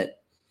think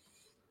that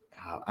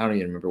I don't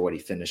even remember what he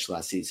finished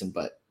last season,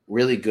 but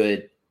really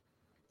good.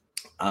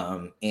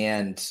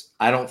 And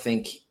I don't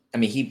think – I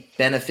mean, he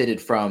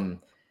benefited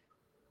from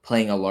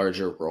playing a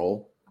larger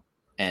role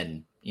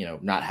and,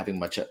 not having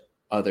much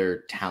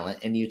other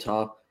talent in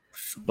Utah.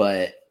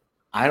 But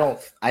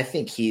I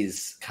think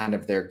he's kind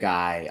of their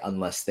guy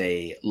unless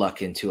they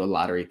luck into a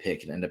lottery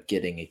pick and end up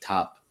getting a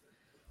top,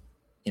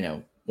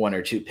 1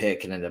 or 2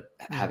 pick and end up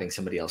having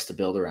somebody else to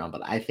build around.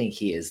 But I think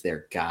he is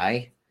their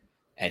guy,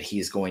 and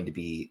he's going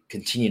to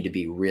continue to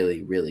be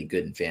really, really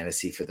good in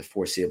fantasy for the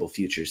foreseeable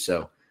future.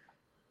 So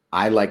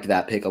I liked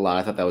that pick a lot.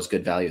 I thought that was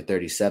good value at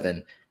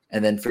 37.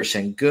 And then for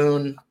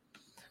Sengun,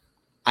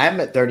 I have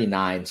him at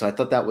 39. So I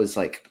thought that was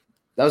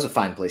a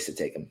fine place to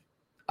take him.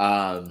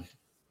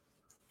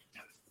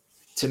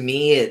 To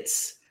me,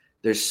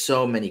 there's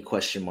so many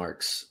question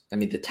marks. I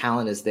mean, the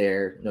talent is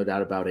there, no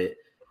doubt about it.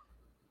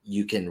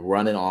 You can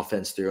run an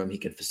offense through him. He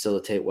can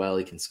facilitate well.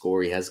 He can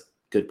score. He has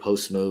good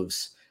post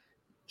moves,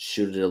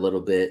 shoot it a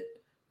little bit.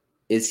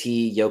 Is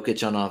he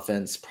Jokic on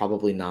offense?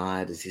 Probably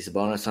not. Is he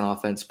Sabonis on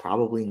offense?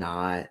 Probably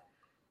not.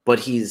 But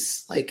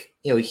he's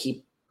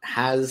he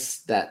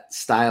has that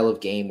style of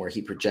game where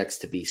he projects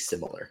to be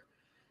similar.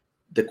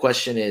 The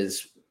question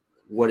is,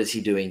 what is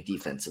he doing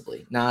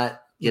defensively?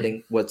 Not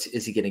getting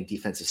is he getting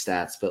defensive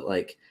stats, but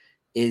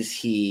is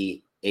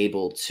he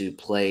able to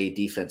play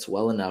defense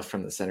well enough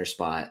from the center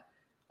spot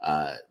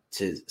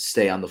to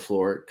stay on the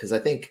floor? Because I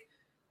think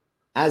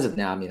as of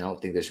now, I don't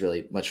think there's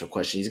really much of a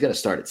question. He's going to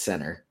start at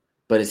center,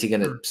 but is he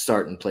going to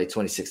start and play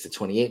 26 to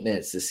 28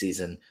 minutes this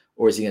season,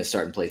 or is he going to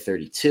start and play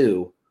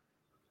 32?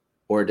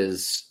 Or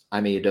does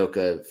Ime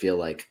Udoka feel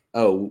like,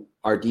 oh,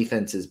 our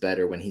defense is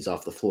better when he's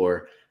off the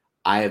floor?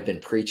 I have been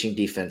preaching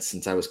defense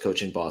since I was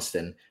coaching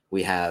Boston.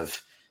 We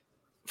have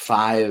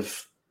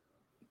 5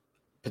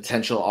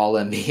 potential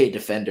all-NBA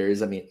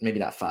defenders. I mean, maybe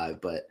not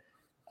 5, but,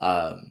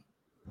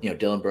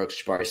 Dylan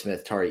Brooks, Jabari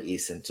Smith, Tari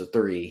Eason. So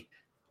 3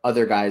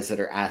 other guys that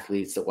are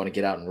athletes that want to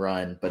get out and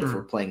run. But if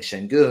we're playing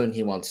Sengun,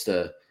 he wants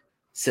to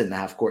sit in the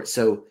half court.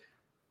 So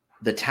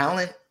the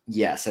talent,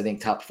 yes, I think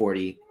top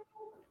 40,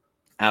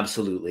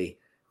 absolutely.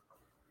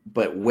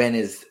 But when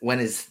is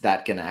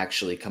that going to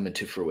actually come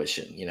into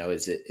fruition?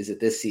 Is it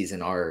this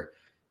season, or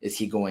is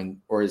he going,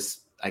 or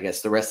is, I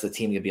guess, the rest of the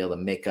team going to be able to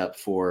make up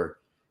for?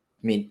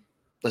 I mean,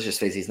 let's just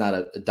face it, he's not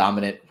a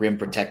dominant rim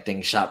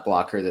protecting shot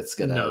blocker that's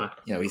going to,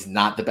 he's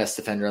not the best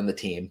defender on the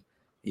team.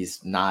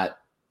 He's not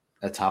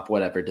a top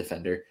whatever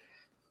defender,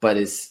 but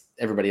is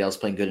everybody else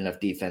playing good enough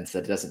defense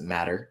that it doesn't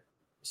matter?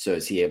 So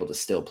is he able to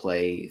still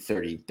play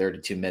 30,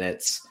 32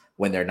 minutes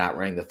when they're not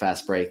running the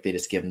fast break? They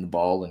just give him the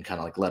ball and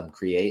kind of let him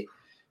create.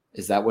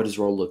 Is that what his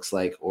role looks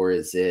like? Or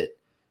is it,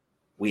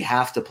 we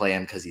have to play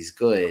him because he's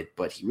good,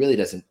 but he really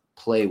doesn't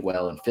play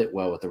well and fit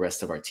well with the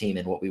rest of our team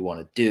and what we want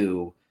to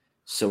do,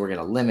 so we're going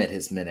to limit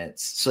his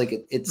minutes? So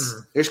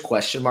there's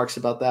question marks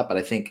about that, but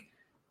I think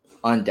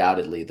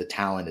undoubtedly the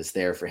talent is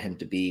there for him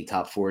to be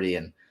top 40.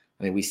 And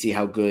I mean, we see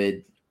how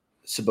good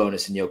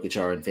Sabonis and Jokic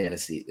are in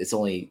fantasy. It's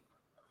only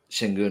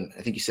Sengun,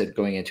 I think you said,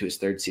 going into his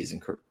 3rd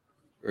season, or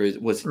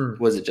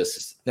was it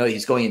just no?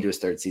 He's going into his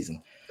 3rd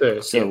season.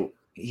 So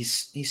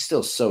he's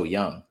still so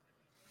young.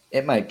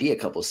 It might be a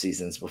couple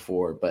seasons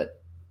before,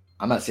 but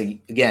I'm not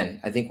saying, again,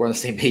 I think we're on the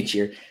same page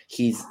here.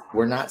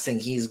 We're not saying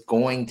he's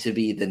going to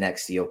be the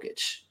next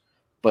Jokic,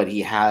 but he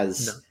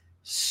has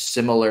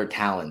similar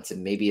talents.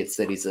 And maybe it's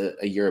that he's a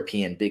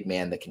European big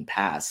man that can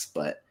pass,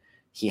 but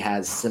he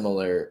has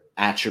similar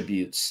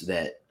attributes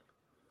that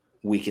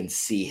we can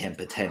see him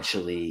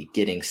potentially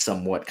getting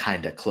somewhat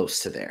kind of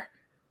close to there.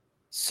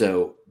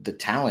 So the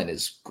talent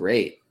is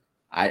great.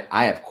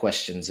 I have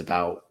questions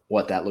about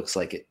what that looks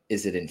like.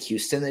 Is it in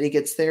Houston that he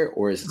gets there,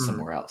 or is it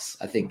somewhere else?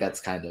 I think that's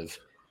kind of,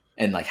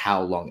 and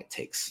how long it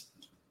takes.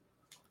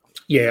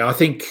 Yeah, I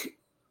think,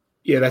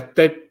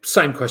 that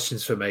same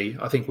questions for me.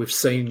 I think we've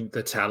seen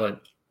the talent.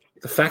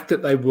 The fact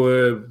that they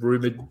were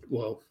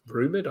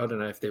rumored, I don't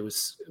know if it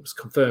was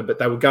confirmed, but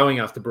they were going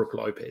after Brook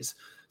Lopez.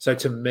 So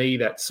to me,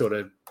 that sort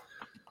of,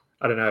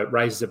 I don't know, it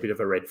raises a bit of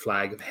a red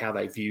flag of how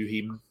they view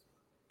him.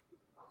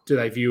 Do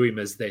they view him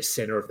as their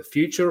center of the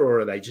future,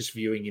 or are they just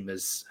viewing him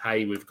as,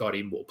 hey, we've got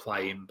him, we'll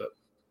play him, but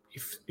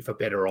if a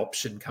better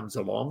option comes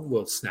along,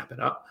 we'll snap it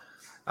up.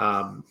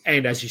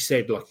 And as you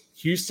said, like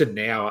Houston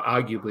now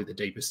are arguably the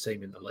deepest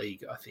team in the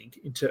league, I think,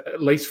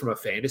 at least from a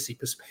fantasy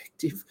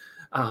perspective.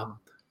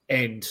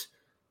 And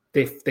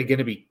they're going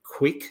to be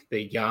quick. They're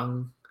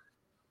young.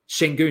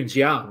 Şengün's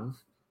young,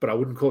 but I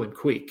wouldn't call him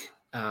quick.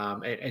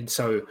 And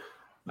so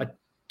I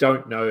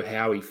don't know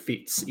how he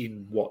fits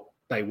in what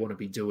they want to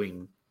be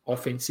doing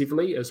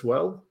offensively as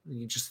well.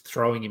 You're just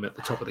throwing him at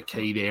the top of the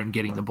key there and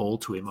getting the ball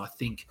to him. I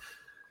think,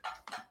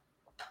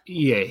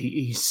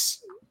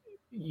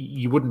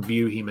 you wouldn't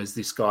view him as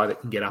this guy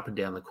that can get up and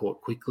down the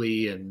court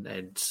quickly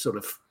and sort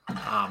of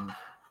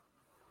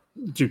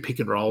do pick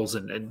and rolls.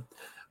 And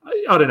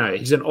I don't know.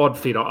 He's an odd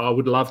fit. I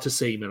would love to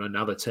see him in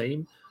another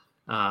team.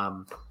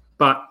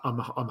 But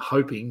I'm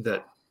hoping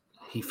that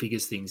he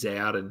figures things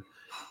out. And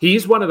he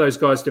is one of those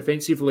guys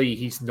defensively.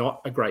 He's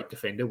not a great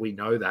defender. We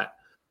know that.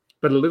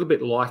 But a little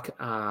bit like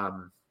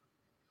a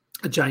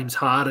James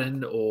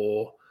Harden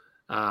or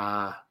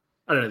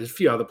I don't know, there's a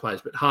few other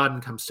players, but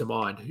Harden comes to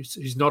mind,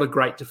 who's not a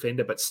great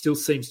defender, but still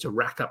seems to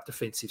rack up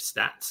defensive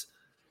stats.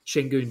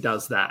 Şengün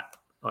does that.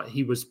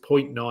 He was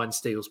 0.9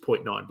 steals,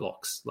 0.9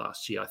 blocks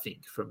last year, I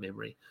think, from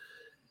memory.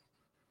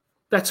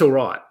 That's all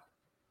right.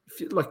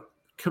 Like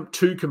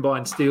 2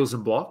 combined steals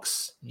and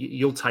blocks,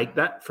 you'll take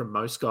that from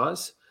most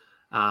guys.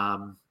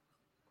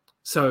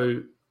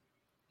 So,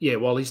 yeah,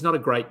 while he's not a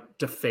great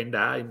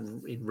defender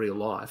in real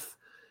life,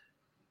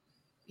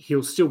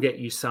 he'll still get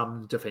you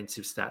some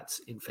defensive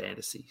stats in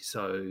fantasy.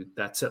 So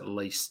that's at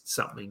least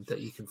something that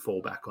you can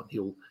fall back on.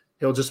 He'll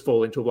just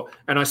fall into a block.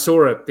 And I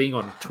saw a thing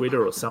on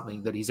Twitter or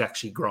something that he's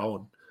actually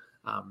grown.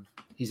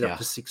 He's up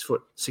to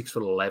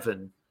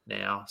 6'11"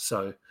 now.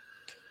 So,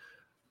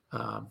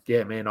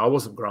 yeah, man, I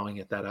wasn't growing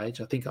at that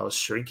age. I think I was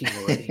shrinking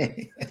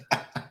already.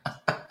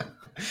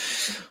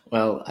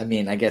 Well, I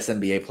mean, I guess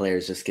NBA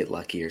players just get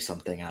lucky or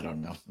something. I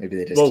don't know. Maybe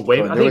they just. Well,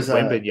 I think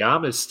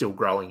Wembanyama's still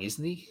growing,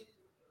 isn't he?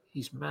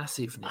 He's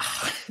massive now.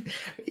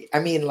 I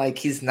mean, like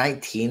he's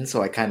 19,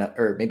 so I kind of,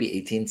 or maybe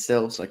 18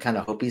 still, so I kind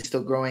of hope he's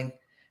still growing.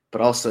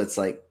 But also, it's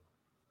like,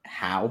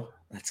 how?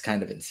 That's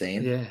kind of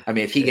insane. Yeah. I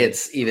mean, if he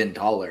gets even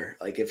taller,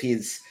 like if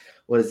he's,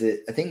 what is it?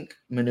 I think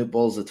Manute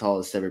Bol's the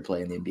tallest ever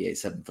play in the NBA,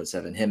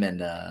 7'7". Him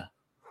and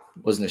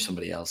wasn't there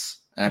somebody else?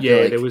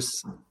 Yeah, there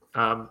was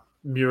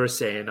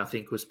Murasan, I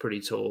think, was pretty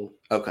tall.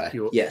 Okay.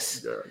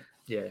 Yes.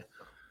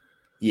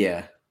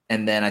 Yeah.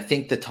 And then I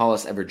think the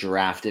tallest ever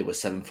drafted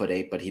was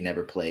 7'8", but he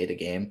never played a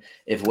game.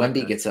 If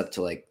Wemby gets up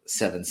to like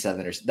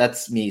 7'7", or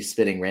that's me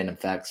spitting random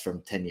facts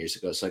from 10 years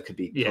ago, so I could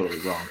be totally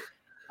wrong.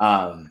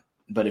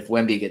 But if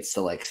Wemby gets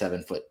to like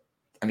 7 foot,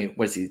 I mean,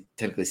 what is he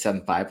technically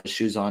 7'5" with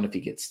shoes on? If he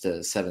gets to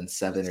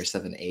 7'7" or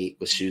 7'8"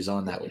 with shoes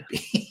on, that would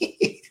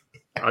be.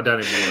 I don't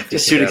even want to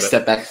just shooting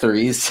step back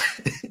threes.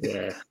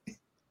 Yeah.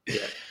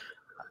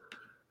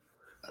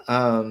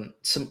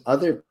 Some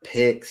other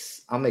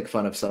picks. I'll make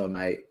fun of some of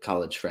my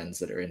college friends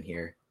that are in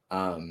here.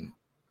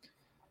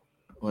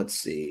 Let's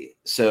see.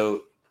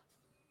 So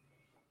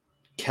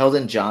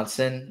Keldon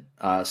Johnson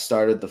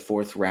started the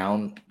 4th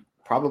round,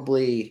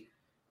 probably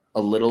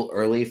a little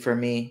early for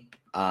me,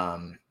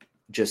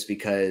 just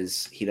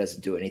because he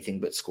doesn't do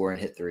anything but score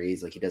and hit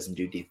threes. Like he doesn't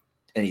do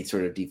any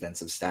sort of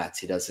defensive stats.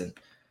 He doesn't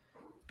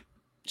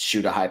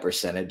shoot a high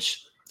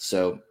percentage.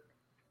 So,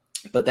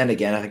 but then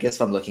again, I guess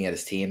if I'm looking at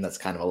his team, that's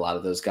kind of a lot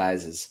of those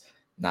guys is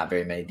not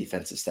very many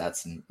defensive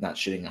stats and not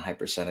shooting a high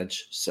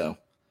percentage. So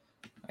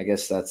I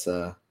guess that's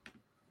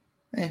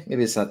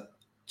maybe it's not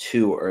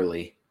too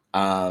early.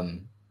 Let's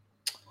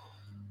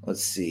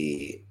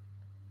see.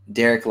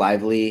 Derek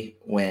Lively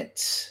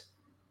went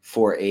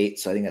 4.8,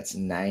 so I think that's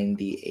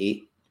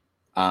 98.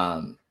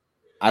 I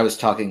was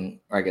talking,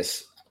 or I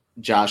guess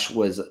Josh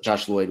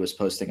Lloyd was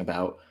posting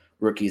about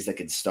rookies that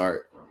could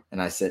start.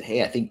 And I said,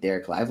 hey, I think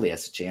Derek Lively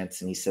has a chance.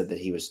 And he said that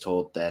he was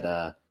told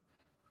that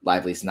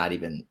Lively's not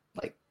even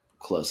like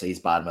close. He's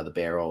bottom of the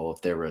barrel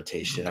of their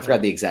rotation. I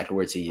forgot the exact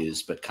words he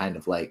used, but kind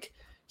of like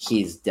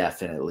he's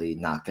definitely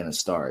not going to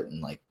start.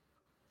 And like,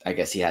 I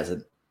guess he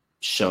hasn't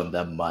shown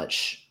them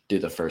much through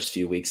the first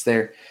few weeks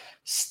there.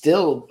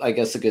 Still, I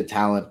guess, a good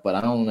talent, but I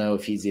don't know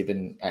if he's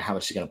even how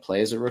much he's going to play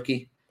as a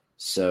rookie.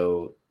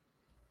 So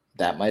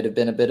that might have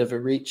been a bit of a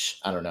reach.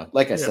 I don't know.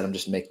 Like I said, I'm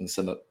just making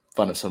some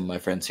fun of some of my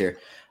friends here.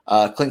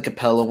 Clint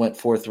Capella went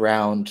 4th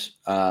round,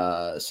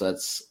 so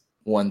that's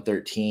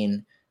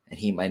 113, and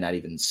he might not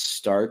even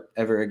start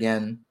ever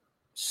again.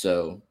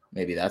 So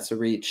maybe that's a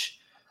reach.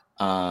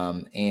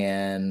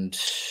 And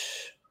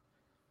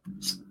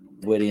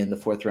Woody in the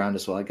 4th round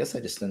as well. I guess I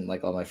just didn't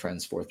like all my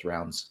friends' 4th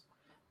rounds.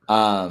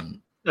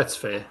 That's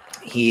fair.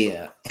 He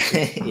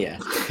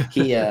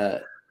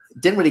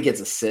didn't really get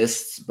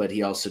assists, but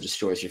he also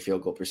destroys your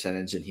field goal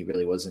percentage, and he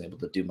really wasn't able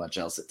to do much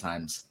else at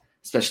times,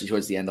 especially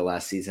towards the end of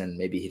last season.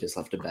 Maybe he just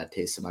left a bad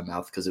taste in my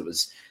mouth because it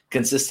was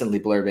consistently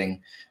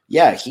blurbing.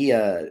 Yeah, he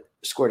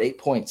scored 8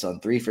 points on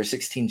 3 for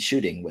 16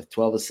 shooting with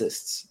 12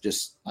 assists,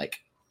 just like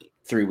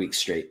 3 weeks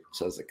straight.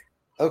 So I was like,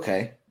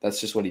 okay,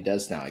 that's just what he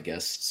does now, I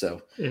guess.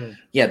 So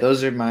yeah,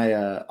 those are my,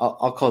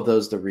 I'll call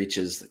those the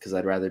reaches because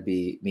I'd rather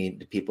be mean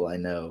to people I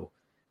know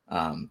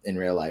in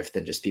real life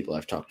than just people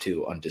I've talked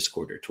to on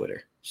Discord or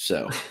Twitter.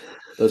 So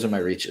those are my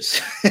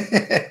reaches.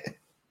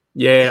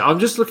 Yeah, I'm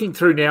just looking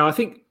through now. I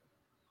think,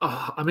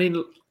 I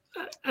mean,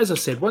 as I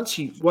said, once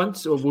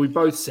we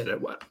both said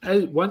it,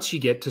 once you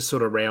get to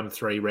sort of round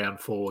 3, round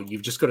 4,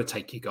 you've just got to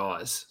take your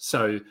guys.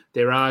 So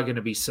there are going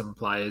to be some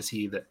players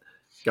here that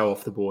go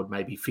off the board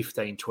maybe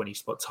 15, 20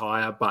 spots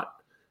higher. But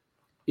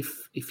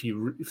if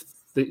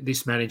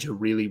this manager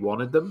really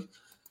wanted them,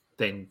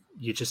 then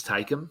you just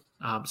take them.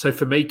 So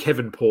for me,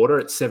 Kevin Porter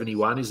at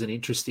 71 is an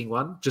interesting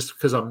one, just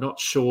because I'm not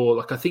sure.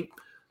 Like I think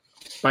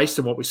based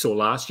on what we saw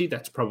last year,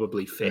 that's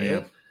probably fair.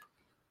 Yeah.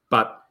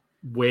 But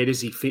where does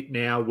he fit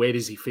now? Where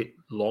does he fit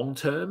long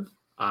term?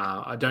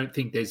 I don't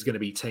think there's going to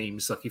be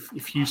teams like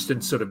if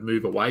Houston sort of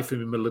move away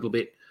from him a little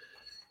bit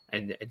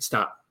and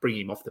start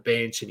bringing him off the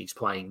bench and he's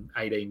playing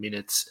 18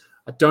 minutes.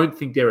 I don't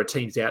think there are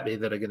teams out there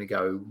that are going to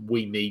go,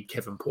 we need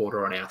Kevin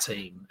Porter on our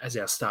team as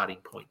our starting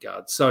point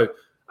guard. So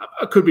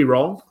I could be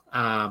wrong.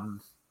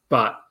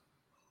 But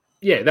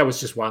yeah, that was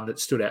just one that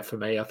stood out for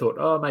me. I thought,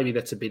 oh, maybe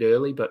that's a bit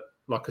early. But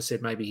like I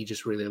said, maybe he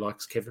just really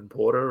likes Kevin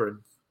Porter and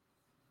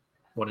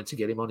wanted to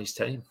get him on his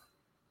team.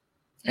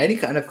 And he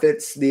kind of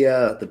fits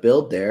the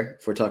build there.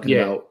 If we're talking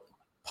about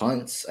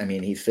punts, I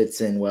mean, he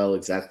fits in well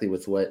exactly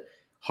with what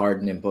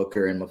Harden and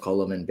Booker and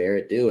McCollum and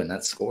Barrett do, and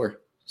that's score.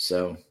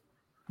 So,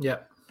 yeah,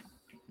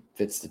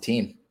 fits the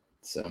team.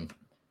 So,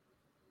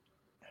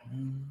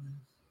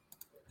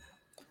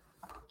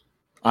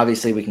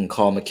 obviously, we can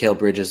call Mikal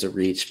Bridges a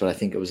reach, but I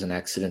think it was an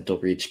accidental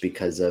reach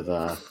because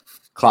of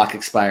clock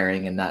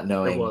expiring and not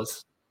knowing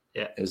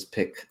it was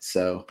pick.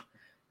 So,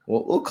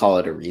 we'll call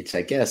it a reach,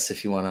 I guess,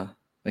 if you want to.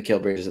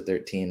 Mikal Bridges at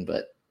 13,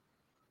 but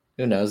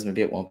who knows?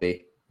 Maybe it won't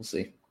be. We'll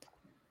see.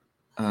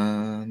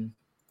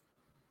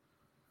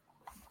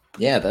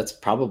 Yeah, that's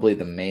probably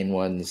the main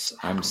ones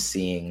I'm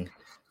seeing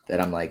that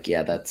I'm like,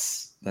 yeah,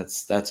 that's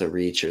a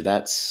reach or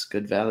that's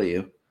good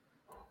value.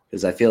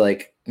 Because I feel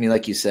like, I mean,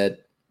 like you said,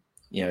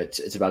 you know,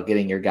 it's about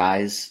getting your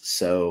guys.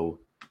 So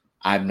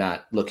I'm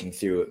not looking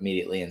through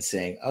immediately and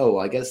saying, oh,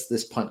 I guess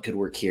this punt could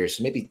work here.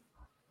 So maybe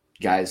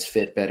guys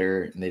fit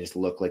better and they just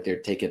look like they're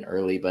taken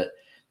early, but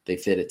they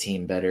fit a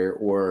team better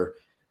or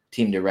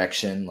team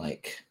direction.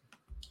 Like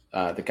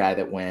the guy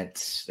that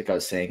went, like I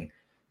was saying,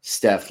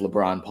 Steph,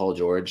 LeBron, Paul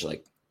George,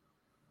 like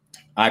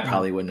I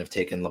probably wouldn't have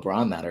taken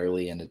LeBron that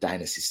early in a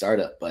dynasty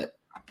startup, but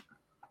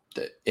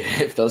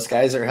if those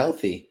guys are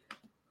healthy,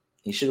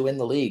 he should win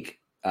the league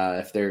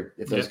if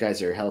those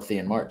guys are healthy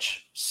in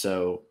March.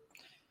 So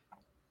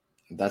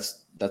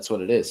that's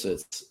what it is. So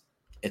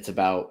it's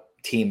about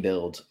team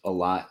build a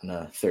lot in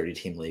a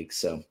 30-team league.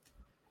 So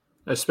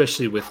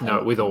especially with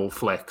all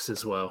flex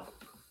as well.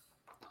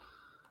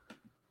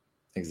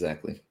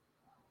 Exactly.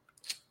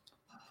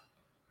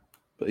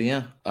 But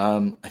yeah,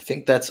 I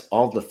think that's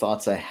all the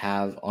thoughts I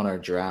have on our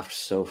draft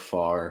so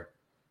far.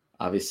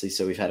 Obviously,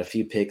 so we've had a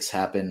few picks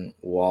happen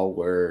while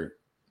we're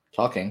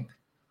talking,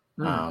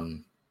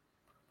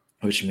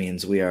 which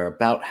means we are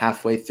about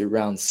halfway through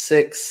round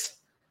 6.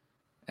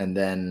 And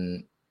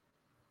then,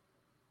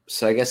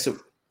 so I guess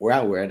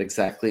we're at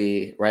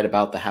exactly right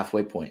about the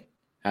halfway point.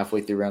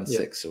 Halfway through round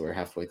 6, so we're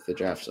halfway through the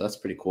draft. So that's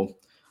pretty cool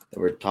that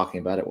we're talking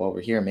about it while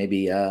we're here.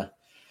 Maybe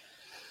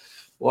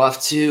we'll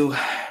have to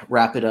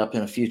wrap it up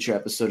in a future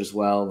episode as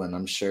well. And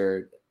I'm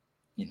sure,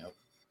 you know,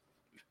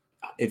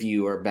 if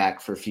you are back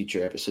for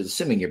future episodes,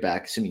 assuming you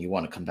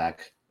want to come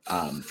back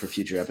for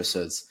future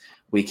episodes,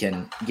 we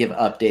can give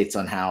updates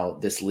on how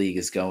this league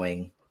is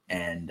going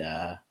and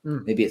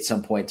maybe at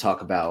some point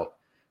talk about,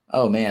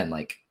 oh man,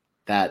 like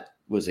that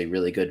was a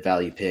really good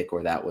value pick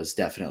or that was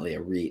definitely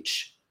a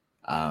reach.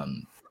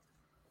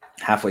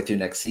 Halfway through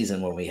next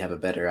season when we have a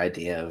better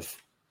idea of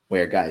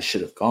where guys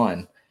should have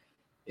gone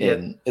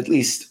in at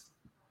least,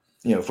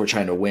 you know, if we're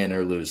trying to win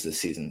or lose this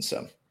season.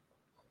 So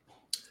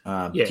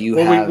we'll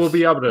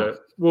be able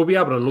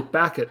to look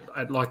back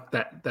at like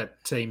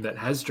that team that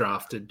has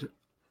drafted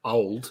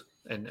old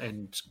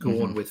and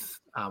gone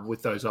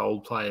with those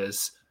old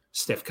players,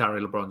 Steph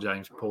Curry, LeBron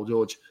James, Paul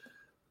George.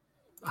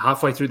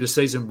 Halfway through the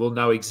season, we'll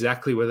know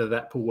exactly whether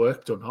that pull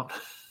worked or not.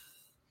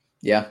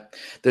 Yeah.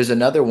 There's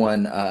another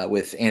one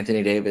with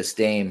Anthony Davis,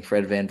 Dame,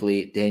 Fred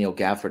VanVleet, Daniel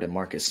Gafford, and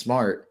Marcus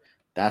Smart.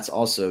 That's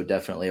also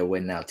definitely a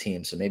win now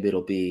team. So maybe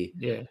it'll be,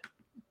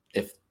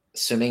 if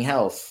assuming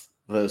health,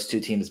 those two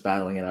teams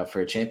battling it out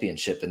for a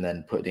championship and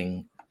then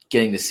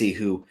getting to see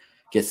who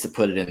gets to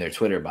put it in their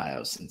Twitter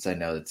bios. Since I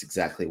know that's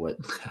exactly what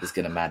is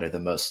going to matter the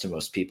most to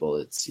most people.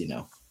 It's, you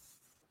know,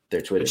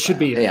 their Twitter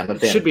bio. Hey, I'm a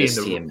fan of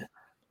this team.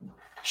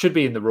 Should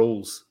be in the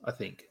rules, I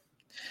think.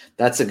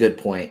 That's a good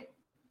point.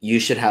 You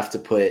should have to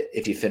put,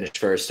 if you finish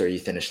first or you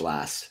finish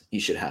last, you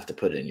should have to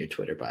put it in your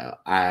Twitter bio.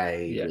 I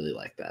really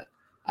like that.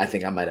 I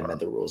think I might amend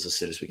the rules as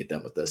soon as we get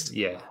done with this.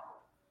 Yeah.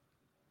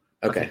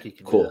 Okay,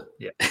 cool.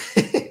 Yeah.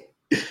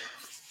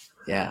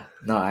 Yeah,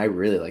 no, I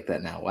really like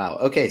that now. Wow.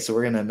 Okay, so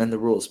we're going to amend the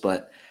rules,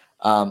 but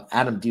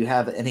Adam, do you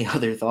have any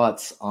other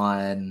thoughts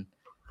on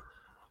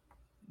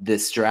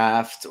this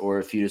draft, or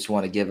if you just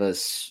want to give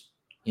us,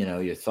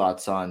 your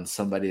thoughts on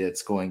somebody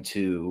that's going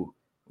to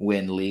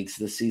win leagues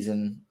this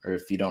season, or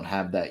if you don't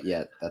have that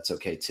yet, that's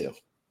okay too.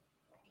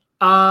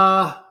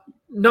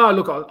 No,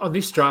 look, on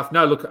this draft,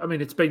 no, look, I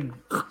mean, it's been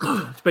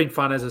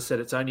fun. As I said,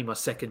 it's only my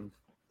second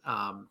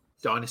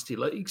dynasty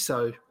league,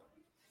 so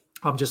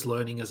I'm just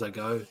learning as I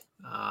go.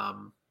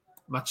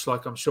 Much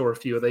like I'm sure a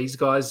few of these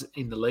guys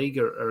in the league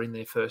are in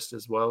their first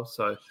as well.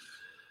 So,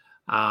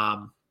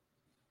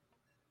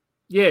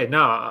 yeah,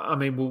 no, I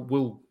mean,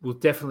 we'll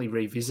definitely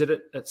revisit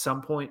it at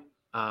some point.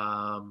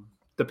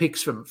 The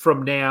picks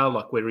from now,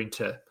 like we're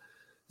into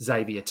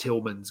Xavier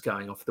Tillman's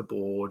going off the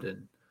board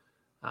and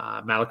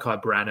Malachi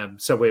Branham.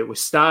 So we're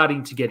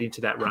starting to get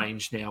into that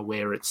range now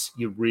where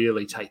you're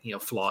really taking a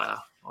flyer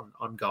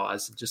on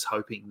guys and just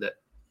hoping that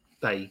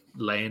they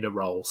land a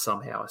role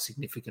somehow, a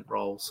significant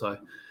role. So,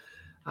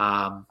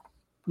 no,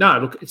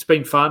 look, it's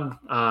been fun.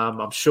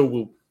 I'm sure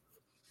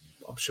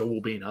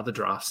we'll be in other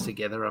drafts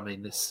together. I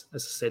mean, as I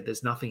said,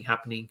 there's nothing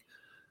happening.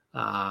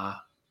 I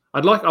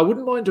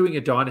wouldn't mind doing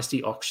a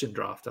dynasty auction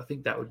draft. I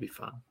think that would be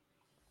fun.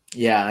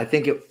 Yeah, I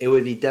think it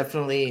would be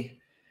definitely.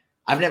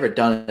 I've never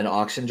done an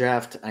auction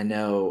draft. I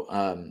know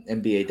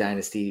NBA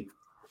Dynasty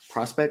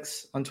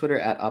Prospects on Twitter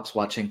at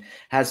OpsWatching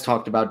has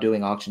talked about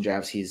doing auction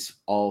drafts. He's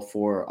all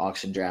for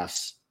auction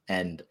drafts,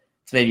 and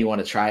it's made me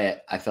want to try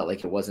it. I felt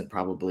like it wasn't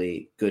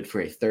probably good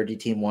for a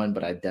 30-team one,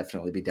 but I'd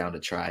definitely be down to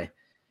try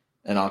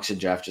an auction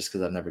draft just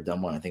because I've never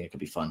done one. I think it could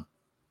be fun.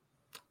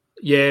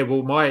 Yeah,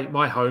 well,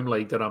 my home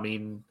league that I'm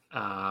in,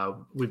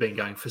 we've been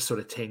going for sort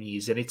of 10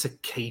 years, and it's a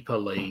keeper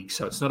league,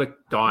 so it's not a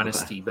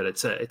dynasty, but it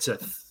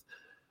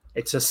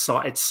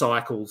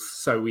cycles.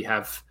 So we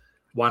have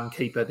one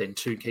keeper, then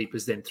two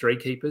keepers, then three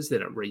keepers,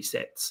 then it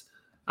resets.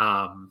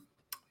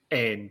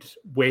 And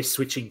we're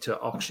switching to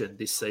auction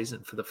this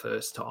season for the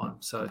first time.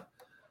 So,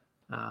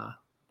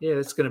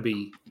 it's going to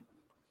be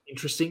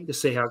interesting to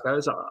see how it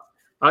goes.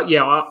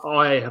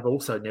 I have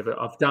also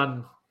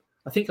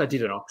I think I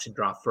did an auction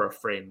draft for a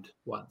friend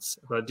once,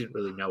 but I didn't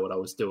really know what I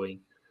was doing.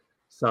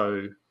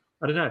 So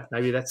I don't know.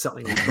 Maybe that's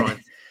something we'll try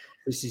and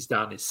this is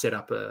done is set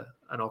up an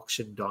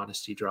auction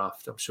dynasty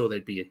draft. I'm sure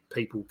there'd be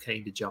people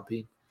keen to jump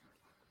in.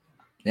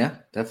 Yeah,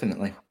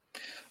 definitely.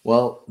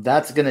 Well,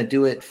 that's going to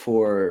do it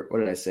for, what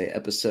did I say,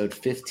 episode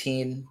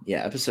 15?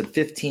 Yeah, episode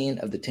 15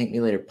 of the Tank Me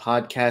Later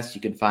podcast.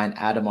 You can find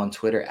Adam on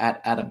Twitter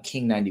at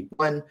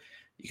AdamKing91.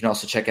 You can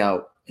also check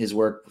out his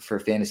work for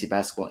Fantasy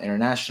Basketball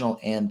International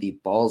and the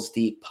Balls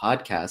Deep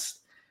podcast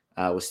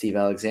with Steve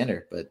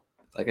Alexander. But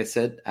like I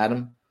said,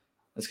 Adam,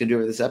 that's going to do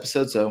it for this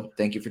episode. So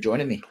thank you for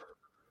joining me.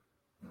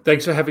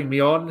 Thanks for having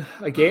me on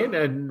again,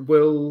 and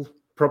we'll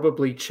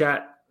probably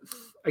chat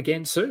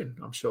again soon,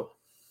 I'm sure.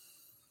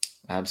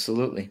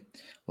 Absolutely.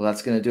 Well,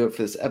 that's going to do it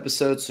for this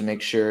episode. So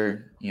make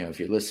sure, if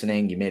you're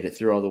listening, you made it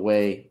through all the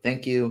way.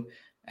 Thank you.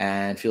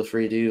 And feel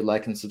free to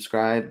like and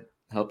subscribe,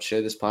 help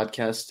share this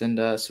podcast, and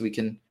so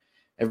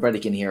everybody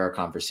can hear our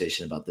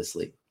conversation about this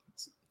league.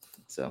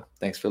 So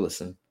thanks for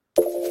listening.